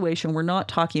this situation, we're not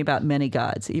talking about many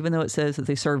gods, even though it says that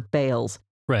they serve Baals.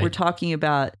 Right. We're talking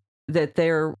about that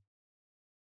they're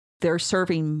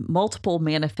serving multiple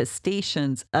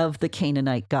manifestations of the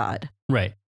Canaanite god.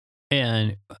 Right.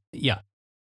 And yeah.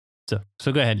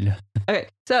 So go ahead. Okay.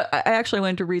 So I actually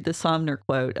wanted to read the Somner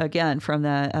quote again from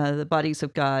the Bodies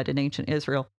of God in Ancient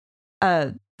Israel.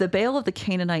 The Baal of the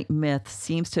Canaanite myth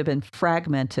seems to have been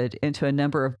fragmented into a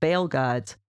number of Baal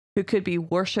gods who could be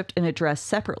worshipped and addressed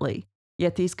separately.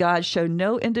 Yet these gods show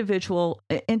no individuation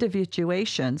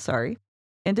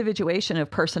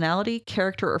of personality,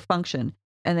 character, or function,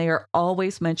 and they are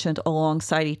always mentioned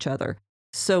alongside each other.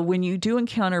 So when you do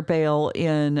encounter Baal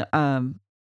in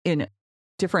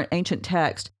different ancient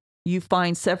texts, you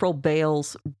find several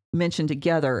Baals mentioned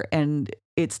together, and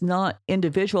it's not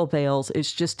individual Baals,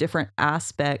 it's just different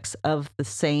aspects of the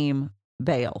same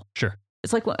Baal. Sure.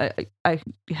 It's like I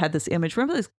had this image.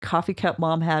 Remember this coffee cup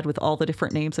Mom had with all the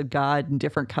different names of God and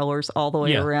different colors all the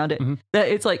way around it? Mm-hmm. That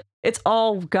it's like, it's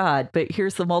all God, but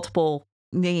here's the multiple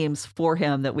names for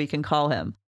him that we can call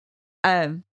him.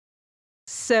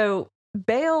 So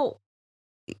Baal,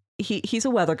 he's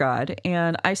a weather god,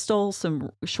 and I stole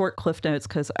some short cliff notes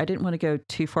because I didn't want to go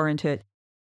too far into it.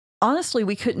 Honestly,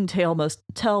 we couldn't tell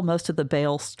most of the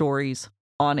Baal stories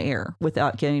on air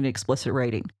without getting an explicit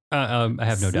rating. I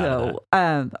have no doubt.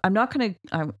 I'm not going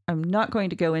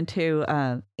to go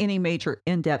into any major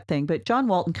in-depth thing, but John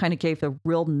Walton kind of gave a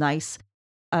real nice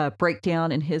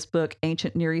breakdown in his book,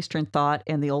 Ancient Near Eastern Thought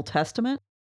and the Old Testament.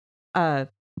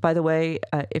 By the way,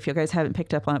 if you guys haven't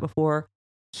picked up on it before,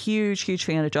 huge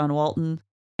fan of John Walton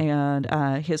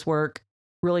and his work.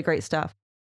 Really great stuff.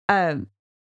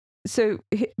 So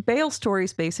Baal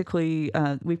stories, basically,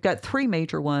 we've got three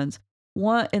major ones.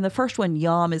 One, in the first one,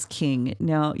 Yam is king.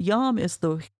 Now, Yam is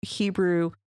the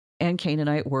Hebrew and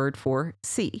Canaanite word for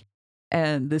sea,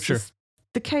 and this is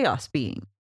the chaos being.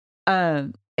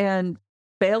 And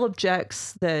Baal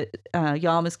objects that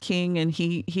Yam is king, and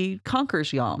he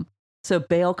conquers Yam. So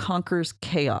Baal conquers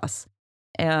chaos,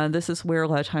 and this is where a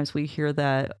lot of times we hear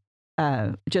that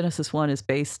Genesis 1 is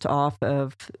based off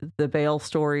of the Baal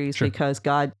stories because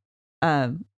God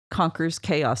conquers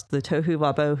chaos, the tohu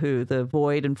vabohu, the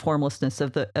void and formlessness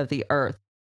of the earth.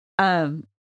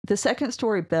 The second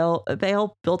story, Baal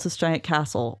built this giant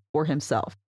castle for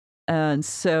himself, and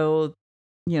so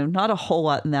not a whole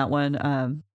lot in that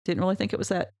one. Didn't really think it was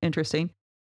that interesting.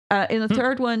 In the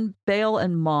third one, Baal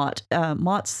and Mot.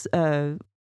 Mot's the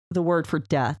word for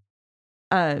death.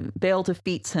 Baal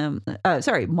defeats him.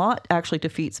 Mot actually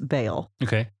defeats Baal.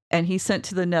 Okay. And he's sent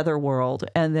to the netherworld,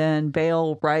 and then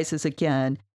Baal rises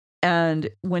again. And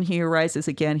when he arises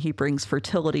again, he brings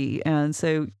fertility. And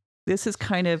so this is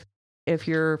kind of, if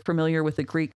you're familiar with the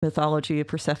Greek mythology of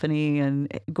Persephone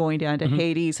and going down to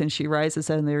Hades, and she rises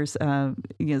and there's,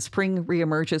 spring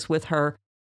reemerges with her.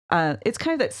 It's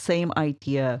kind of that same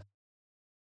idea.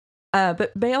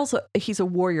 But Baal's, he's a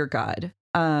warrior god.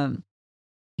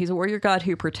 He's a warrior god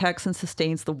who protects and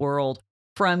sustains the world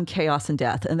from chaos and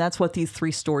death. And that's what these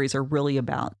three stories are really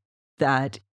about.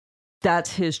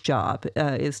 That's his job,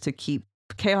 is to keep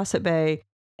chaos at bay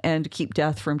and to keep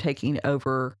death from taking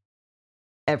over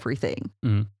everything.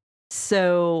 Mm-hmm.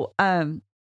 So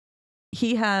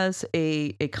he has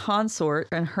a consort,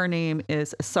 and her name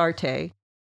is Astarte.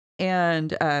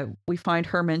 And we find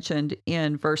her mentioned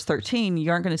in verse 13.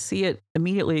 You aren't going to see it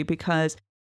immediately because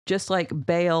just like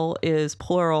Baal is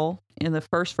plural in the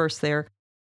first verse there,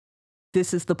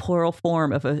 this is the plural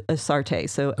form of Astarte.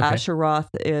 So Asheroth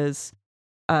is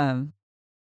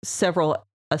several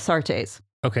Astartes.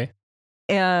 Okay.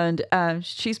 And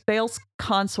she's Baal's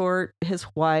consort, his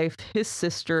wife, his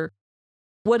sister,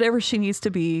 whatever she needs to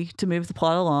be to move the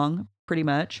plot along, pretty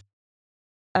much.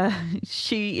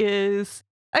 She is...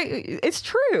 it's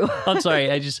true. I'm sorry.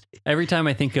 Every time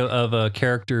I think of a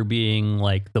character being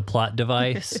like the plot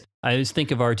device, I just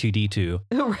think of R2-D2.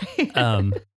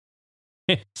 Right.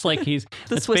 It's like he's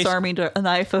the Swiss Army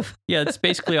knife of. Yeah, it's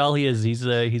basically all he is. He's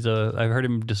a. I've heard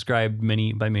him described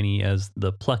by many as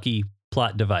the plucky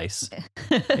plot device,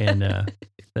 and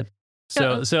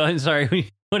so I'm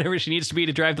sorry. Whatever she needs to be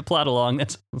to drive the plot along.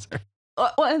 That's. I'm sorry.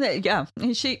 Well,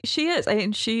 and she is. I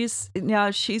mean, she's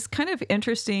kind of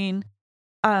interesting.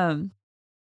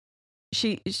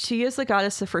 She is the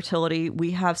goddess of fertility.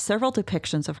 We have several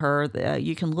depictions of her.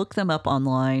 You can look them up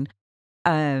online.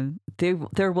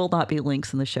 There will not be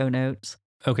links in the show notes.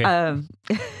 Okay.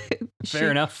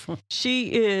 Fair enough.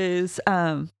 She is.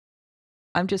 I'm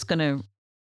just gonna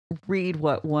read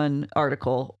what one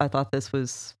article, I thought this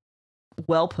was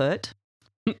well put.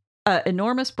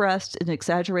 Enormous breasts and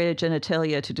exaggerated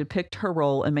genitalia to depict her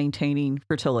role in maintaining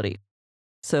fertility.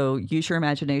 So use your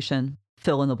imagination,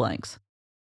 fill in the blanks.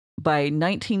 By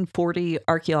 1940,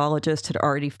 archaeologists had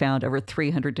already found over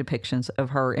 300 depictions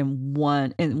of her in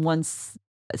one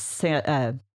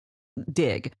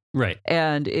dig. Right.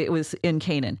 And it was in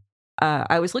Canaan.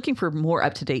 I was looking for more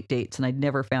up-to-date dates, and I'd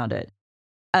never found it.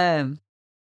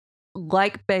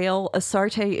 Like Baal,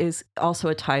 Astarte is also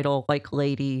a title, like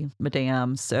Lady,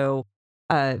 Madame. So,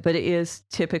 but it is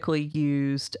typically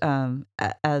used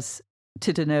as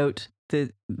to denote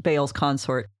the Baal's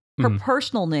consort. Her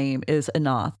personal name is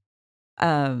Anath.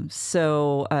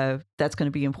 So that's going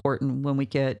to be important when we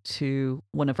get to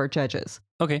one of our judges.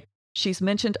 Okay. She's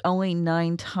mentioned only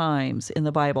 9 times in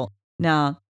the Bible.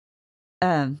 Now,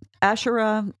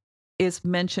 Asherah is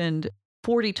mentioned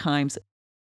 40 times.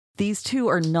 These two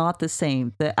are not the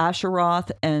same. The Asheroth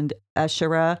and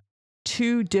Asherah,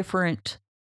 2 different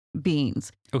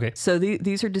beings. Okay. So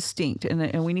these are distinct,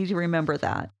 and we need to remember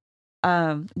that.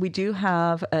 We do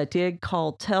have a dig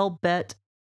called Tel Bet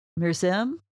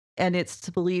Mirzim, and it's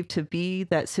believed to be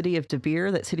that city of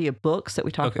Debir, that city of books that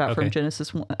we talked about from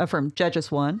from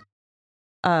Judges 1.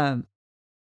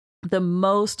 The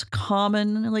most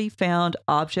commonly found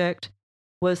object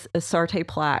was Astarte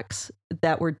plaques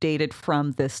that were dated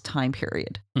from this time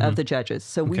period of the judges.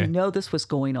 So we know this was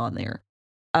going on there.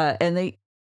 And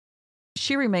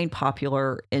she remained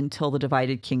popular until the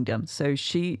divided kingdom. So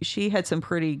she had some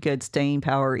pretty good staying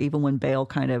power, even when Baal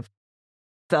kind of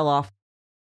fell off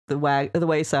the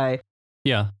wayside.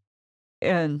 Yeah.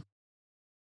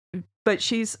 But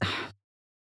she's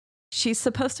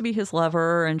supposed to be his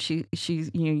lover, and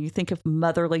she's you think of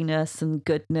motherliness and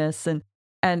goodness, and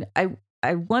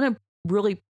I want to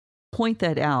really point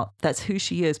that out. That's who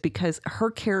she is, because her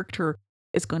character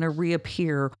is going to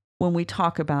reappear when we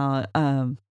talk about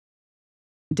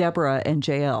Deborah and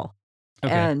Jael.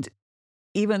 Okay. And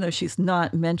even though she's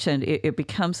not mentioned, it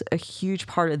becomes a huge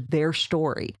part of their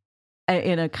story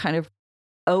in a kind of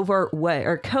overt way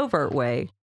or covert way,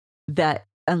 that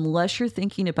unless you're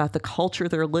thinking about the culture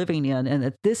they're living in and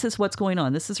that this is what's going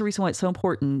on, this is the reason why it's so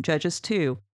important. Judges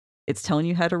 2, it's telling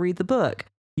you how to read the book.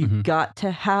 You've got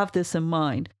to have this in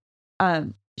mind.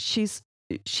 She's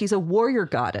a warrior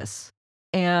goddess,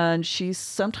 and she's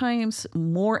sometimes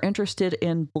more interested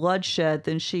in bloodshed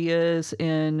than she is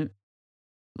in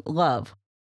love.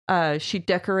 She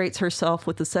decorates herself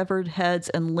with the severed heads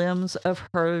and limbs of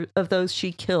those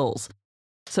she kills.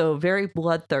 So very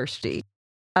bloodthirsty.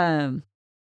 The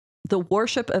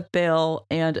worship of Baal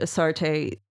and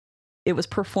Astarte, it was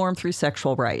performed through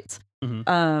sexual rites.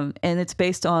 And it's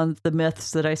based on the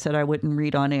myths that I said I wouldn't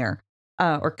read on air,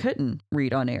 or couldn't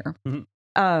read on air.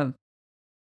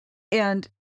 And,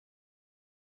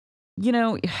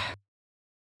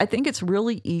 I think it's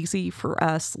really easy for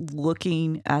us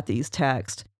looking at these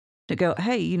texts to go,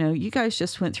 hey, you guys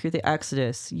just went through the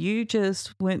Exodus. You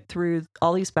just went through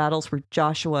all these battles for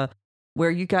Joshua,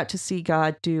 where you got to see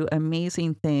God do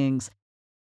amazing things.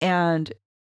 And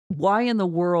why in the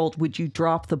world would you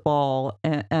drop the ball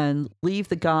and leave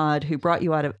the God who brought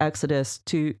you out of Exodus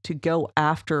to go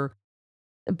after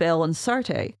Baal and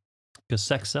Astarte? Because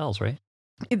sex sells, right?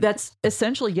 That's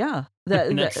essentially, yeah.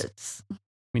 That's,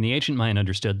 the ancient mind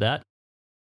understood that.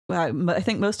 I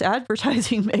think most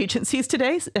advertising agencies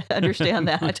today understand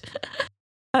that.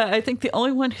 I think the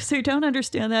only ones who don't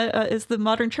understand that is the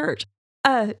modern church.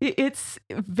 It's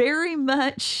very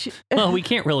much... Well, we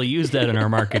can't really use that in our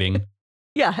marketing.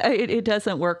 Yeah, it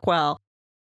doesn't work well.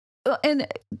 And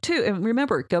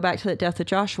remember, go back to that death of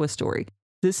Joshua story.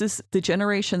 This is the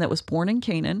generation that was born in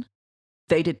Canaan.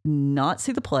 They did not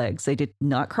see the plagues. They did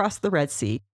not cross the Red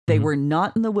Sea. They were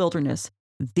not in the wilderness.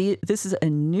 This is a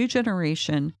new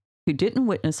generation who didn't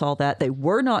witness all that. They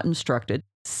were not instructed.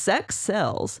 Sex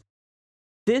sells.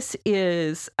 This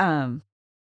is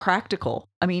practical.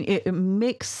 It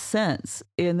makes sense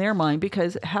in their mind,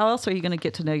 because how else are you going to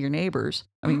get to know your neighbors?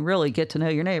 Really get to know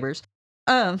your neighbors.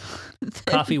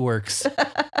 Coffee works.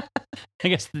 I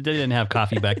guess they didn't have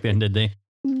coffee back then, did they?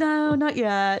 No, not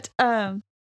yet. But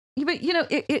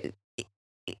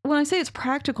when I say it's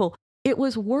practical, it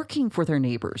was working for their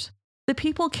neighbors. The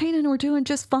people of Canaan were doing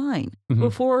just fine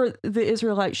before the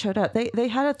Israelites showed up. They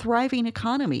had a thriving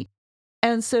economy.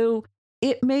 And so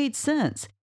it made sense.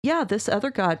 Yeah, this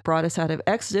other God brought us out of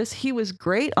Exodus. He was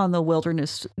great on the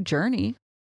wilderness journey.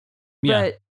 Yeah.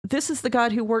 But this is the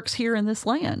God who works here in this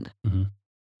land.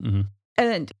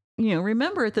 And,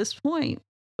 remember at this point,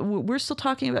 we're still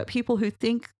talking about people who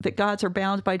think that gods are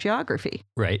bound by geography.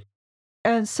 Right.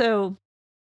 And so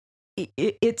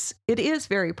it is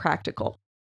very practical.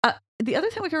 The other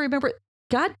thing we can remember,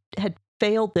 God had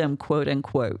failed them, quote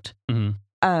unquote.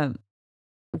 Mm-hmm.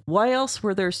 Why else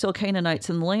were there still Canaanites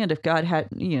in the land? If God had,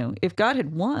 if God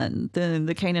had won, then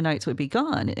the Canaanites would be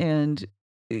gone. And,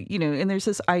 and there's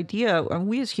this idea, and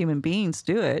we as human beings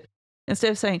do it,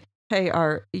 instead of saying, hey,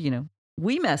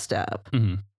 we messed up.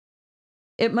 Mm-hmm.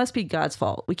 It must be God's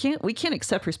fault. We can't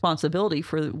accept responsibility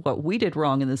for what we did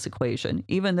wrong in this equation,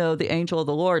 even though the angel of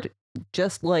the Lord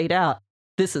just laid out,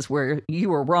 this is where you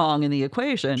were wrong in the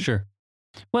equation. Sure.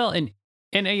 Well, and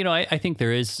I think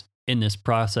there is in this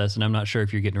process, and I'm not sure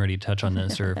if you're getting ready to touch on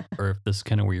this or if this is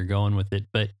kind of where you're going with it,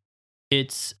 but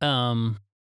it's kind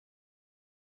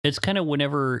of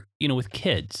whenever, with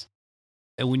kids,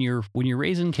 when you're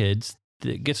raising kids,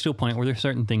 it gets to a point where there's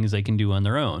certain things they can do on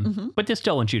their own, Mm-hmm. but they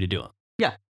still want you to do them.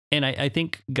 Yeah. And I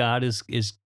think God is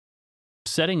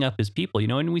setting up his people,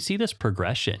 and we see this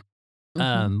progression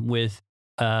with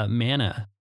manna,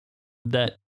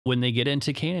 that when they get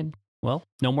into Canaan, well,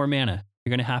 no more manna.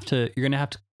 You're gonna have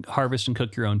to harvest and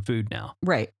cook your own food now.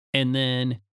 Right. And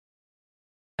then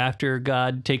after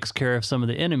God takes care of some of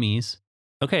the enemies,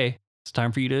 okay, it's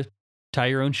time for you to tie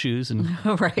your own shoes and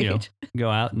right. Go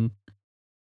out and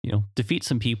defeat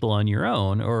some people on your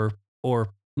own, or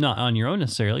not on your own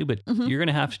necessarily, but Mm-hmm. you're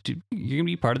gonna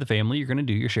be part of the family. You're gonna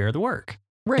do your share of the work.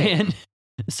 Right. And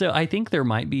so I think there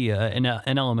might be an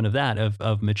element of that,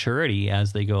 of maturity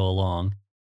as they go along.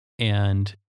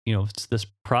 And, it's this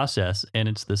process, and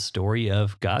it's this story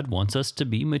of God wants us to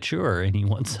be mature, and he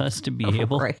wants us to be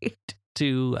able right.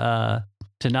 to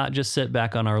not just sit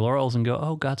back on our laurels and go,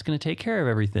 oh, God's going to take care of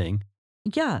everything.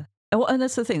 Yeah. Well, and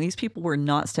that's the thing. These people were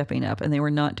not stepping up, and they were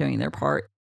not doing their part.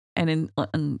 And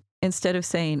instead of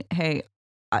saying, hey,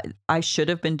 I should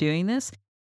have been doing this,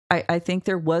 I think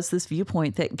there was this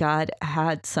viewpoint that God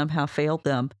had somehow failed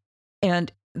them.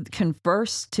 And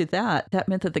converse to that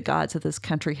meant that the gods of this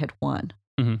country had won.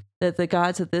 Mm-hmm. That the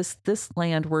gods of this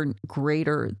land were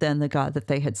greater than the God that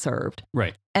they had served.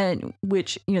 Right. And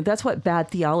which, that's what bad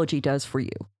theology does for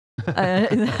you.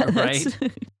 Right.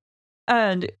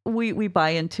 And we buy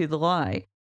into the lie.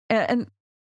 And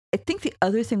I think the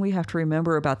other thing we have to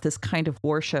remember about this kind of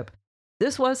worship,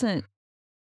 this wasn't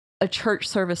a church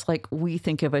service like we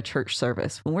think of a church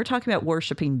service. When we're talking about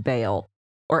worshiping Baal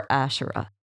or Asherah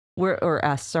or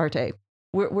Astarte,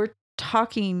 we're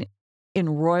talking in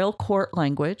royal court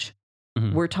language.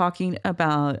 Mm-hmm. We're talking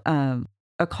about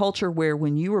a culture where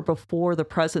when you were before the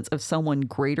presence of someone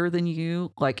greater than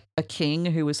you, like a king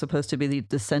who was supposed to be the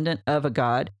descendant of a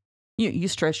god, you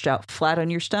stretched out flat on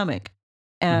your stomach,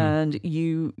 and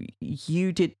you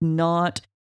did not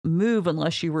move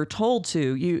unless you were told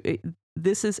to.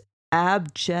 This is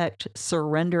abject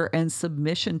surrender and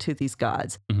submission to these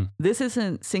gods. Mm-hmm. This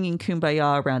isn't singing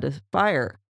Kumbaya around a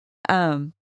fire.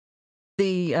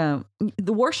 The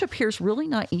worship here is really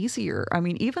not easier. I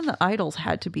mean, even the idols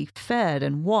had to be fed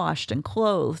and washed and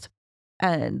clothed,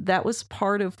 and that was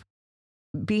part of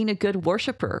being a good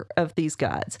worshiper of these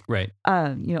gods. Right.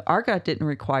 Our God didn't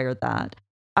require that.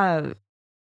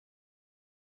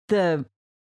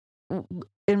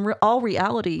 All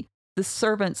reality, the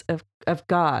servants of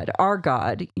God, our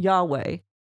God, Yahweh,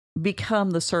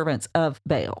 become the servants of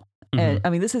Baal. Mm-hmm. And I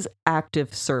mean, this is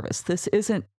active service. This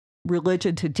isn't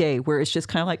religion today where it's just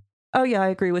kind of like, oh yeah, I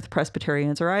agree with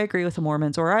Presbyterians, or I agree with the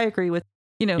Mormons, or I agree with,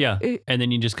 Yeah. And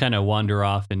then you just kind of wander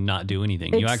off and not do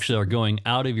anything. You actually are going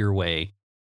out of your way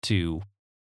to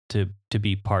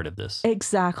be part of this.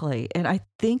 Exactly. And I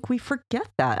think we forget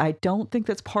that. I don't think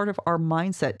that's part of our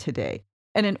mindset today.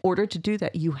 And in order to do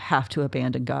that, you have to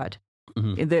abandon God.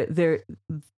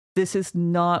 Mm-hmm. This is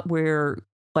not where,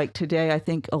 like today, I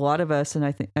think a lot of us, and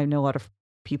I know a lot of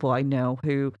people I know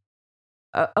who,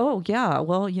 oh yeah,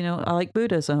 well, I like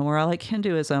Buddhism, or I like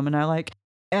Hinduism,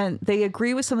 and they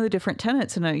agree with some of the different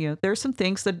tenets. And there's some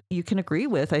things that you can agree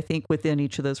with, I think, within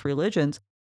each of those religions.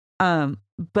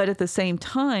 But at the same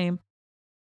time,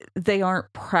 they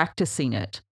aren't practicing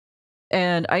it.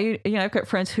 And I've got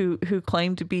friends who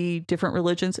claim to be different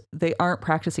religions. They aren't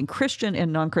practicing, Christian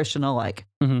and non-Christian alike.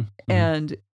 Mm-hmm. Mm-hmm.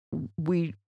 And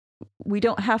we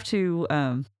don't have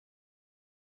to,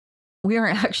 we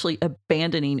aren't actually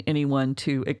abandoning anyone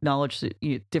to acknowledge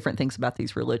different things about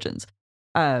these religions.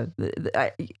 I'm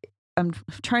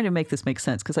trying to make this make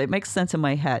sense, because it makes sense in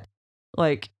my head.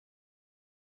 Like,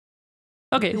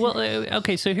 okay, well,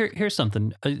 okay, so here's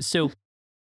something.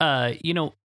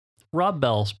 Rob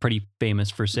Bell's pretty famous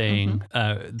for saying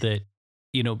that,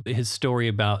 his story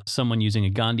about someone using a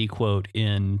Gandhi quote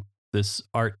in this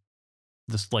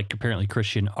like apparently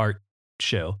Christian art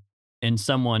show, and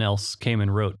someone else came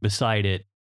and wrote beside it,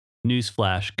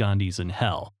 "Newsflash, Gandhi's in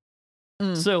hell."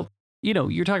 So,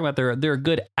 you're talking about there are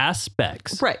good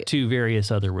aspects Right. to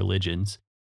various other religions,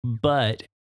 but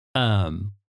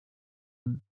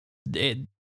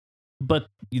but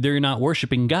they're not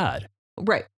worshiping God.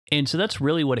 Right. And so that's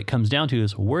really what it comes down to,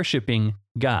 is worshiping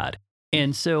God.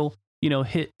 And so,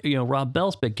 Rob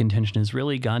Bell's big contention is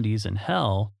really Gandhi's in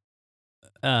hell.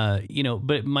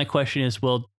 But my question is,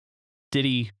 well, did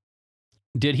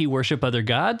he worship other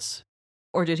gods?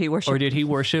 Or did he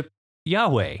worship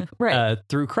Yahweh Right.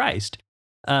 Through Christ?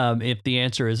 If the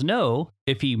answer is no,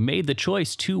 if he made the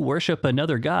choice to worship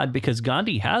another god, because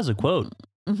Gandhi has a quote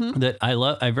that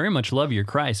I very much love your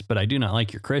Christ, but I do not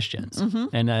like your Christians,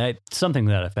 and something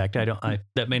to that effect.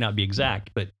 That may not be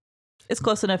exact, but it's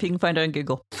close enough. You can find it on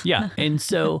Google. yeah. And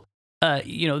so,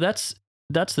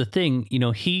 that's the thing.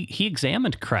 He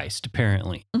examined Christ.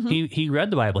 Apparently, he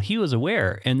read the Bible. He was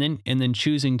aware, and then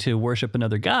choosing to worship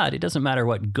another god. It doesn't matter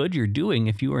what good you're doing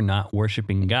if you are not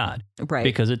worshiping God, Right.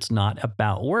 because it's not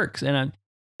about works. And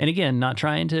again, not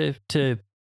trying to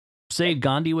say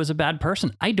Gandhi was a bad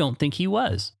person. I don't think he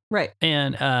was. Right.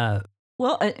 And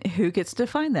Well, who gets to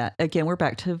define that? Again, we're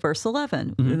back to verse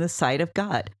 11, in the sight of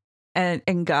God.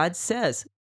 And God says,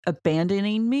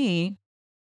 abandoning me,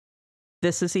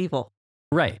 this is evil.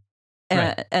 right.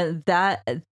 And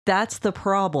that's the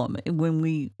problem. When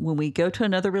we go to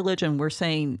another religion, we're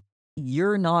saying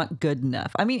you're not good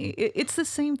enough. I mean, it's the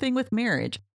same thing with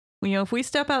marriage. If we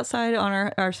step outside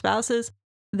on our spouses,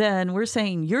 then we're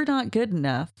saying you're not good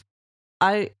enough.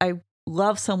 I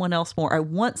love someone else more. I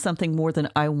want something more than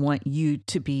I want you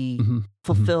to be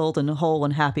fulfilled and whole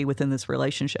and happy within this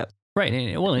relationship. Right. And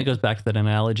it goes back to that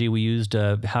analogy we used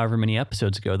however many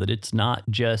episodes ago, that it's not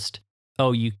just,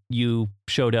 oh, you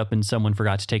showed up and someone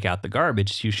forgot to take out the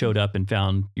garbage. You showed up and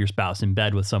found your spouse in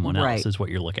bed with someone else, Right. is what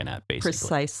you're looking at, basically.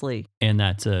 Precisely. And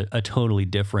that's a totally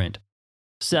different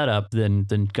setup than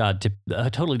God, a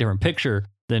totally different picture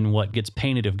than what gets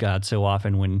painted of God so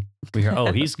often when we hear, oh,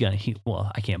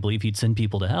 I can't believe he'd send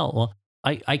people to hell. Well,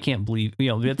 I can't believe,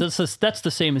 that's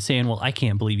the same as saying, well, I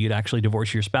can't believe you'd actually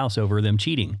divorce your spouse over them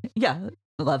cheating. Yeah.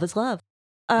 Love is love.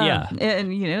 Yeah.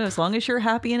 And, as long as you're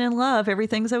happy and in love,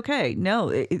 everything's okay.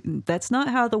 No, that's not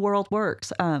how the world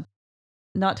works.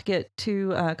 Not to get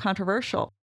too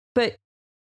controversial, but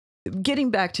getting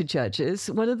back to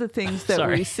Judges, one of the things that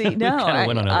we see now, we kind of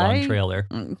went on a long trail there.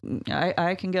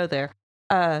 I can go there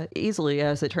easily,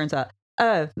 as it turns out,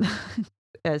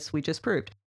 as we just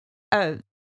proved.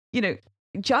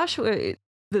 Joshua,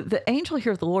 the angel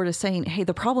here of the Lord is saying, hey,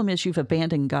 the problem is you've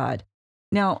abandoned God.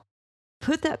 Now,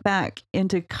 put that back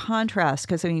into contrast,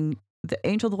 because the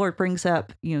angel of the Lord brings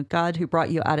up, God who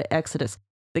brought you out of Exodus,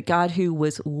 the God who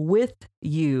was with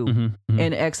you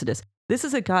in Exodus. This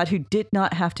is a God who did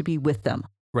not have to be with them.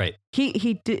 Right.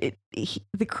 He did.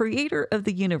 The creator of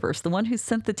the universe, the one who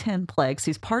sent the 10 plagues,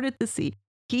 who's parted the sea,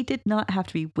 he did not have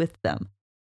to be with them.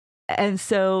 And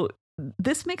so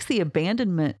this makes the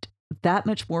abandonment that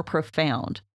much more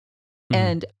profound.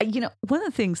 And, one of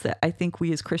the things that I think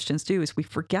we as Christians do is we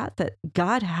forget that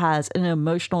God has an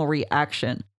emotional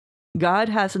reaction. God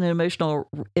has an emotional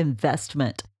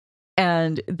investment,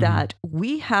 and that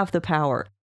we have the power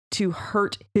to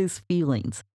hurt his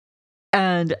feelings.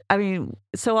 And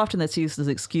so often that's used as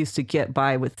an excuse to get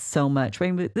by with so much.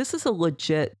 This is a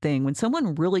legit thing. When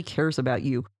someone really cares about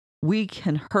you, we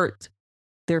can hurt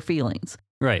their feelings.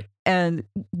 Right. And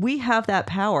we have that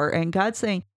power. And God's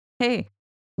saying, hey,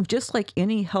 just like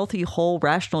any healthy, whole,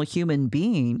 rational human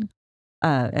being,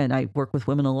 and I work with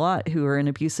women a lot who are in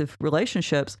abusive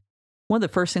relationships, one of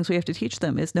the first things we have to teach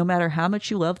them is no matter how much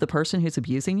you love the person who's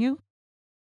abusing you,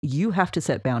 you have to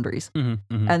set boundaries. And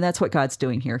that's what God's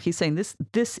doing here. He's saying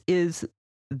this is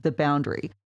the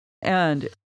boundary. And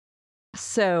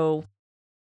so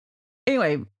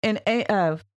anyway, in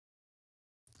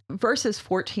verses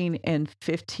 14 and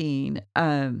 15,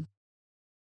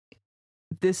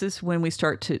 this is when we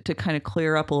start to kind of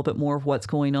clear up a little bit more of what's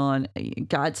going on.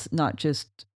 God's not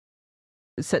just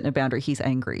setting a boundary, he's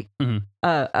angry.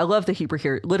 I love the Hebrew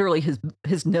here. Literally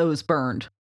his nose burned.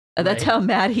 That's how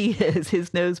mad he is.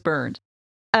 His nose burned.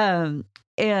 And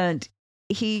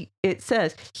it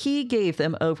says he gave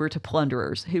them over to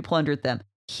plunderers who plundered them.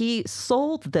 He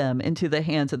sold them into the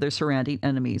hands of their surrounding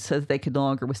enemies so that they could no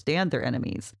longer withstand their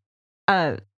enemies.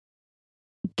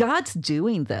 God's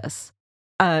doing this.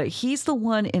 He's the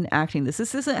one enacting this.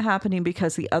 This isn't happening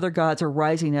because the other gods are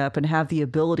rising up and have the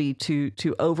ability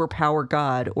to overpower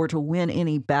God or to win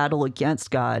any battle against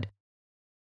God.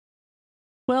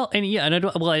 Well, and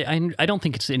I don't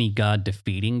think it's any God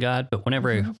defeating God, but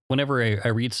whenever I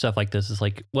read stuff like this, it's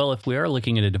like, well, if we are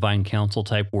looking at a divine council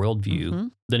type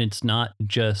worldview, then it's not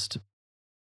just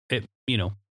it's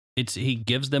he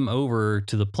gives them over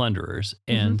to the plunderers.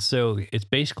 And so it's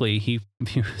basically, he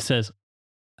says,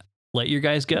 let your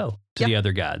guys go to the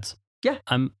other gods. Yeah.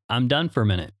 I'm done for a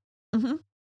minute. Mm-hmm.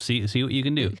 See what you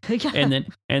can do. Yeah. And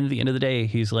at the end of the day,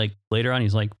 he's like, later on,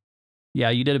 he's like, yeah,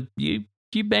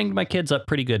 you banged my kids up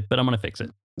pretty good, but I'm going to fix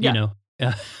it. Yeah. You know?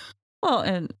 Yeah. Well,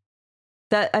 and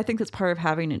that, I think that's part of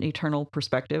having an eternal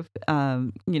perspective.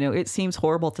 It seems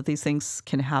horrible that these things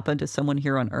can happen to someone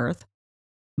here on earth,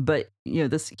 but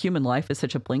this human life is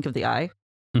such a blink of the eye.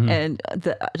 Mhm. And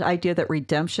the idea that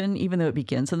redemption, even though it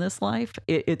begins in this life,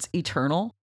 it's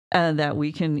eternal, and that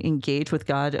we can engage with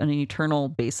God on an eternal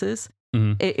basis.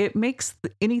 Mhm. It makes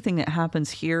anything that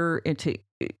happens here into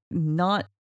not,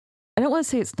 I don't want to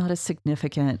say it's not as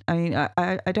significant. I mean,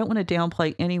 I don't want to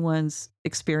downplay anyone's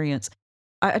experience.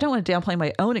 I don't want to downplay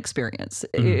my own experience.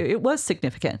 Mhm. It was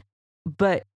significant.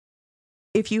 But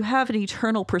if you have an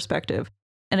eternal perspective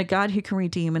and a God who can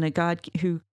redeem, and a God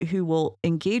who will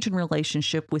engage in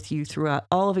relationship with you throughout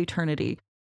all of eternity,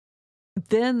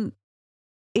 then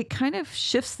it kind of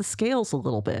shifts the scales a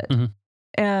little bit. Mhm.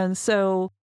 And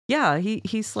so, yeah,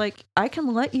 he's like, I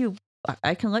can let you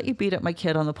beat up my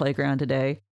kid on the playground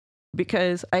today,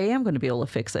 because I am going to be able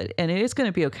to fix it, and it is going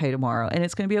to be okay tomorrow, and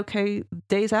it's going to be okay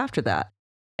days after that.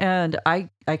 And I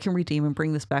can redeem and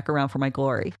bring this back around for my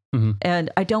glory. Mhm. And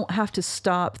I don't have to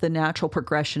stop the natural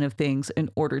progression of things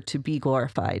in order to be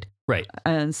glorified. Right.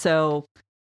 And so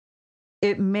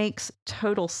it makes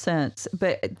total sense.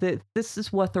 But this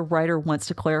is what the writer wants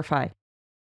to clarify.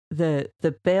 The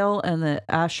Baal and the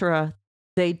Asherah,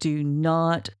 they do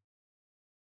not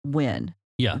win.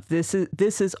 Yeah. This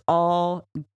is all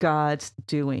God's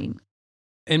doing.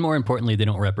 And more importantly, they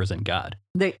don't represent God.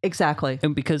 Exactly.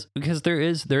 And because there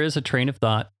is a train of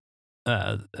thought,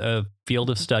 a field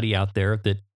of study out there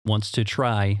that wants to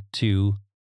try to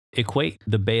equate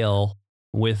the Baal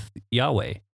with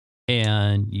Yahweh.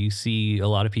 And you see a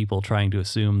lot of people trying to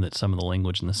assume that some of the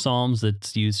language in the Psalms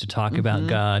that's used to talk about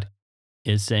God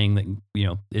is saying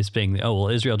that, oh, well,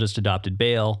 Israel just adopted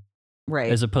Baal.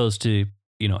 Right. As opposed to,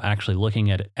 actually looking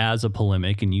at it as a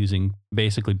polemic and using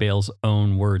basically Baal's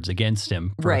own words against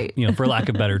him, for lack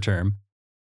of a better term.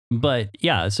 But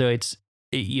yeah, so I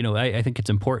think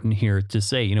it's important here to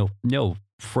say, no,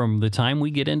 from the time we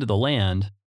get into the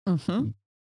land,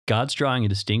 God's drawing a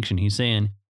distinction. He's saying,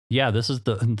 yeah, this is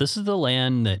the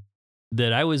land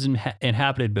that I was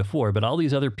inhabited before, but all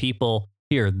these other people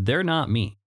here, they're not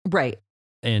me. Right.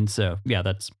 And so, yeah,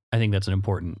 I think that's an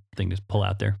important thing to pull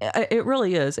out there. It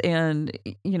really is. And,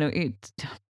 we're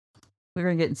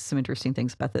going to get into some interesting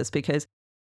things about this, because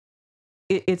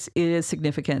it is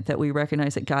significant that we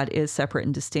recognize that God is separate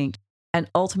and distinct.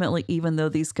 And ultimately, even though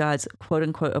these gods, quote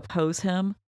unquote, oppose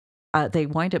him, they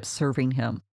wind up serving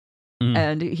him. Mm.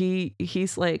 And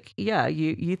he's like, yeah,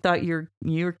 you thought you're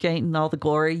gaining all the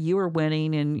glory, you were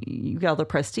winning, and you got all the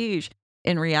prestige.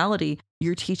 In reality,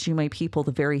 you're teaching my people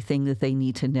the very thing that they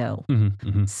need to know. Mm-hmm,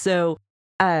 mm-hmm. So,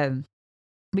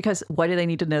 because why do they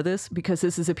need to know this? Because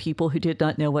this is a people who did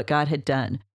not know what God had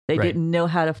done. They didn't know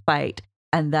how to fight.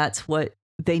 And that's what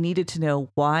they needed to know.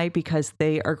 Why? Because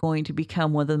they are going to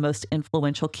become one of the most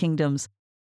influential kingdoms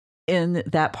in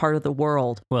that part of the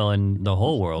world. Well, in the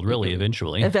whole world, really,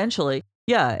 eventually. Eventually.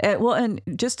 Yeah. And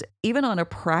just even on a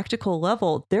practical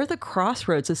level, they're the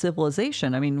crossroads of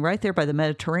civilization. I mean, right there by the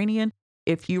Mediterranean.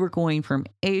 If you were going from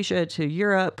Asia to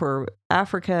Europe or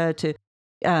Africa to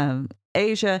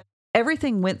Asia,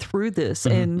 everything went through this.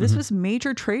 And this was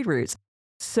major trade routes.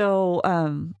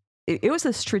 So it was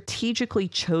a strategically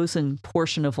chosen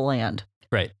portion of land.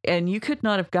 Right. And you could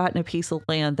not have gotten a piece of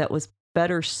land that was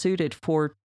better suited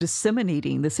for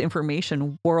disseminating this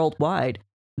information worldwide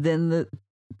than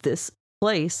this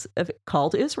place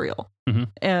called Israel. Mm-hmm.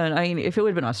 And I mean, if it would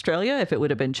have been Australia, if it would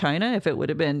have been China, if it would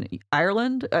have been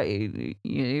Ireland,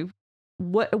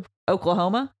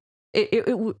 Oklahoma,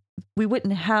 we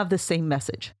wouldn't have the same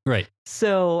message. Right.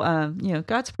 So,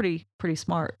 God's pretty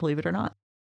smart, believe it or not.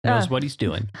 Knows what he's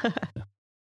doing.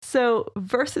 So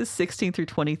verses 16 through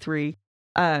 23,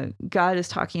 God is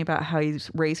talking about how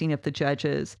he's raising up the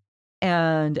judges.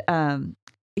 And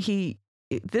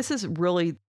this is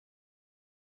really,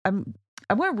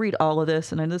 I want to read all of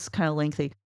this, and I know this is kind of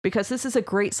lengthy, because this is a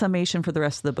great summation for the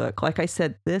rest of the book. Like I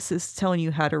said, this is telling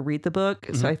you how to read the book.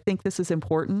 So I think this is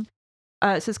important.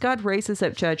 It says, God raises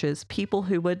up judges, people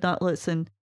who would not listen.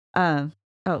 I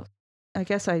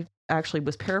guess I actually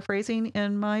was paraphrasing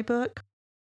in my book,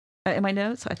 in my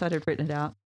notes. I thought I'd written it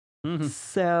out. Mm-hmm.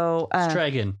 So let's try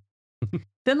again.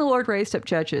 Then the Lord raised up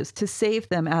judges to save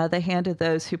them out of the hand of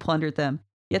those who plundered them.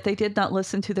 Yet they did not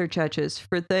listen to their judges,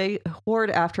 for they whored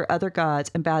after other gods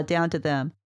and bowed down to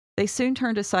them. They soon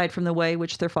turned aside from the way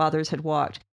which their fathers had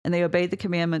walked, and they obeyed the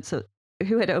commandments of,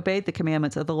 who had obeyed the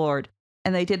commandments of the Lord,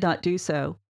 and they did not do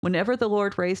so. Whenever the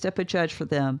Lord raised up a judge for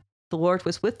them, the Lord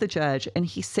was with the judge, and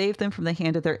he saved them from the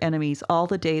hand of their enemies all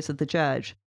the days of the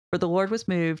judge. For the Lord was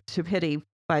moved to pity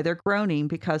by their groaning,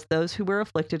 because those who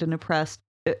afflicted and oppressed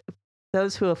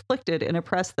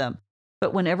them.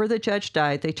 But whenever the judge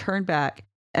died, they turned back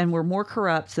and were more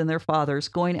corrupt than their fathers,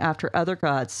 going after other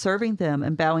gods, serving them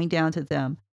and bowing down to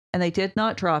them. And they did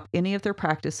not drop any of their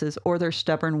practices or their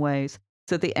stubborn ways.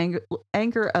 So the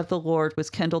anger of the Lord was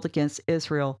kindled against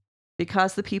Israel,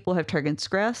 because the people have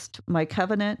transgressed my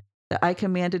covenant that I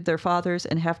commanded their fathers,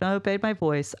 and have not obeyed my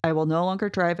voice. I will no longer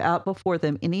drive out before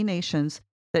them any nations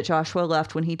that Joshua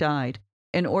left when he died,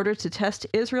 in order to test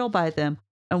Israel by them,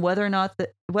 and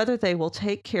whether they will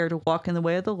take care to walk in the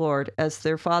way of the Lord as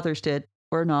their fathers did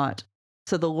or not.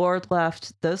 So the Lord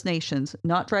left those nations,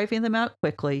 not driving them out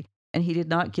quickly, and he did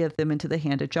not give them into the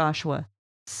hand of Joshua.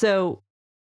 So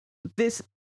this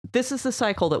is the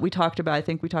cycle that we talked about. I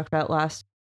think we talked about last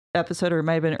episode, or it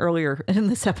might have been earlier in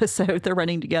this episode. They're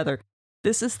running together.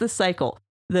 This is the cycle.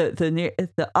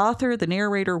 The author, the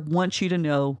narrator, wants you to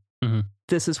know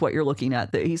this is what you're looking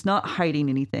at. That he's not hiding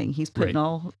anything. He's putting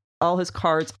all his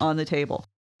cards on the table.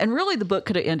 And really, the book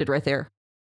could have ended right there.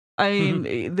 I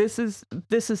mean, this is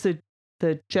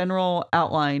the general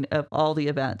outline of all the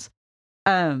events.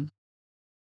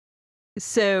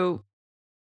 So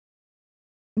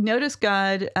notice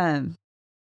God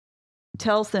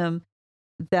tells them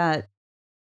that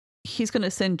he's going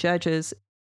to send judges.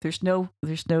 There's no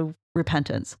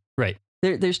repentance. Right.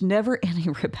 There's never any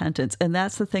repentance. And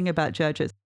that's the thing about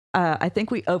judges. I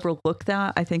think we overlook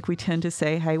that. I think we tend to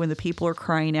say, hey, when the people are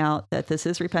crying out that this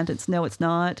is repentance. No, it's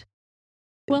not.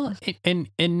 Well, and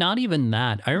not even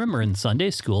that. I remember in Sunday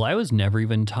school, I was never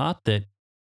even taught that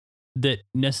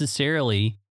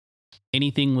necessarily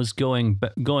anything was going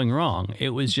wrong. It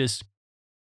was just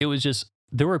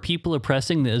there were people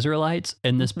oppressing the Israelites,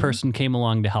 and this person came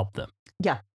along to help them.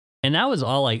 Yeah. And that was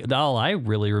all I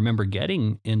really remember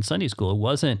getting in Sunday school. It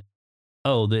wasn't,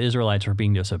 oh, the Israelites are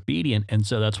being disobedient, and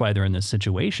so that's why they're in this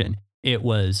situation. It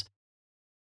was,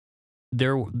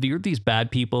 there are these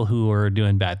bad people who are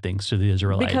doing bad things to the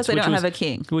Israelites. Because they don't have a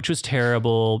king. Which was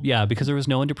terrible. Yeah, because there was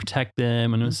no one to protect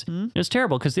them. And it was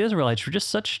terrible because the Israelites were just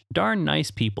such darn nice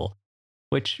people.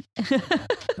 Which,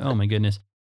 oh my goodness.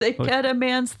 They cut a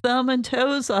man's thumb and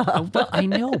toes off. Well, I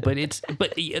know, but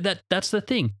that's the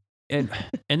thing. And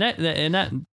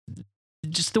that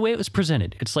just the way it was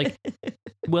presented. It's like,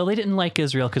 well, they didn't like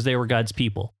Israel because they were God's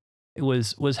people. It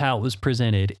was how it was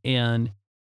presented. And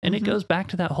it goes back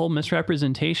to that whole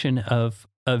misrepresentation of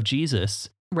Jesus.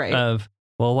 Right. Of,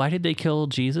 well, why did they kill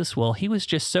Jesus? Well, he was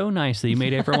just so nice that he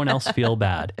made everyone else feel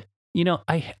bad. You know,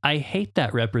 I hate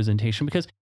that representation because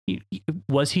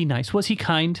was he nice? Was he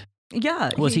kind?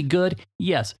 Yeah. Was he good?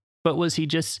 Yes. But was he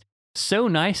just so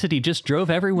nice that he just drove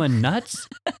everyone nuts?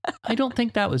 I don't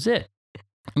think that was it.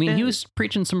 I mean, he was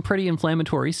preaching some pretty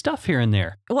inflammatory stuff here and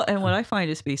there. Well, and what I find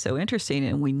is to be so interesting,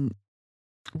 and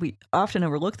we often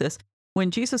overlook this,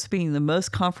 when Jesus being the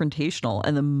most confrontational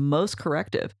and the most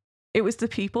corrective, it was the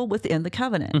people within the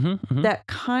covenant. That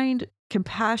kind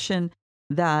compassion,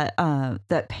 that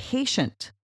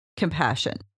patient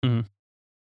compassion.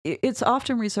 It's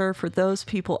often reserved for those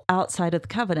people outside of the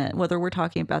covenant, whether we're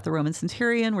talking about the Roman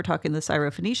centurion, we're talking the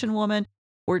Syrophoenician woman,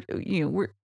 we're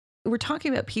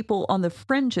talking about people on the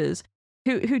fringes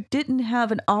who didn't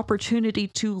have an opportunity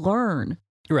to learn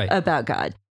about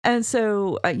God. And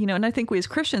so, and I think we as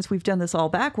Christians, we've done this all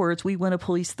backwards. We want to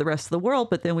police the rest of the world,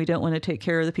 but then we don't want to take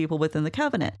care of the people within the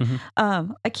covenant.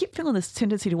 I keep feeling this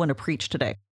tendency to want to preach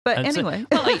today. But anyway.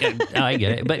 Well, I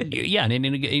get it. But yeah,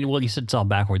 well, you said it's all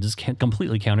backwards. It's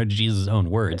completely counter to Jesus' own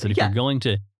words. That if you're going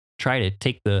to try to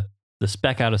take the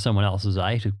speck out of someone else's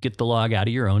eye, to get the log out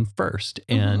of your own first.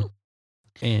 And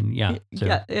yeah. So.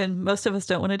 Yeah, and most of us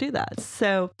don't want to do that.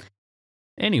 So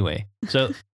anyway,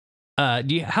 so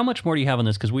how much more do you have on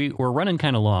this? Because we're running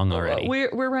kind of long already.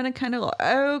 We're running kind of long.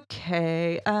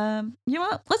 Okay. You know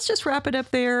what? Let's just wrap it up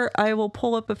there. I will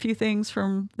pull up a few things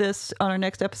from this on our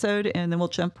next episode, and then we'll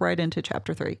jump right into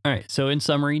chapter 3. All right. So in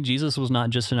summary, Jesus was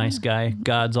not just a nice guy.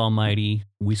 God's almighty.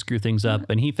 We screw things up,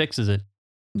 and he fixes it.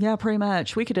 Yeah, pretty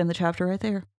much. We could end the chapter right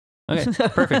there. Okay,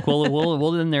 perfect.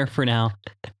 We'll end there for now,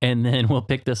 and then we'll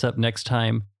pick this up next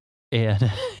time.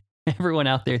 And everyone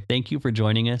out there, thank you for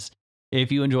joining us. If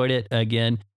you enjoyed it,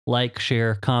 again, like,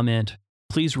 share, comment.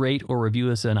 Please rate or review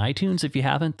us on iTunes if you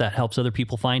haven't. That helps other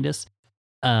people find us.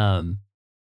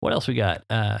 What else we got?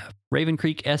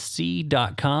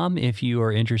 RavenCreekSC.com if you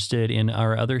are interested in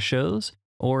our other shows,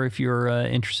 Or if you're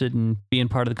interested in being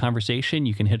part of the conversation,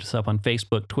 you can hit us up on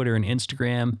Facebook, Twitter, and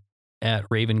Instagram at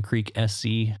Raven Creek SC,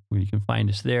 where you can find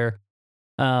us there.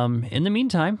 In the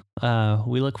meantime,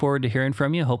 we look forward to hearing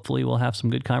from you. Hopefully we'll have some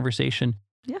good conversation.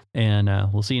 Yeah. And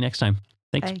we'll see you next time.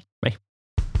 Thanks. Bye.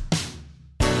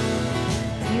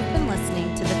 You've been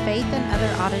listening to the Faith and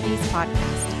Other Oddities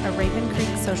podcast, a Raven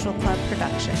Creek Social Club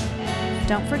production.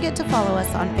 Don't forget to follow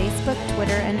us on Facebook,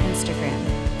 Twitter, and Instagram.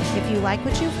 If you like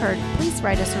what you've heard, please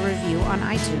write us a review on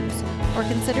iTunes or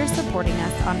consider supporting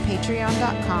us on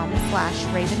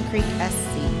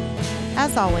patreon.com/RavenCreekSC.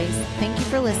 As always, thank you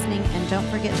for listening and don't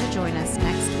forget to join us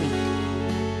next week.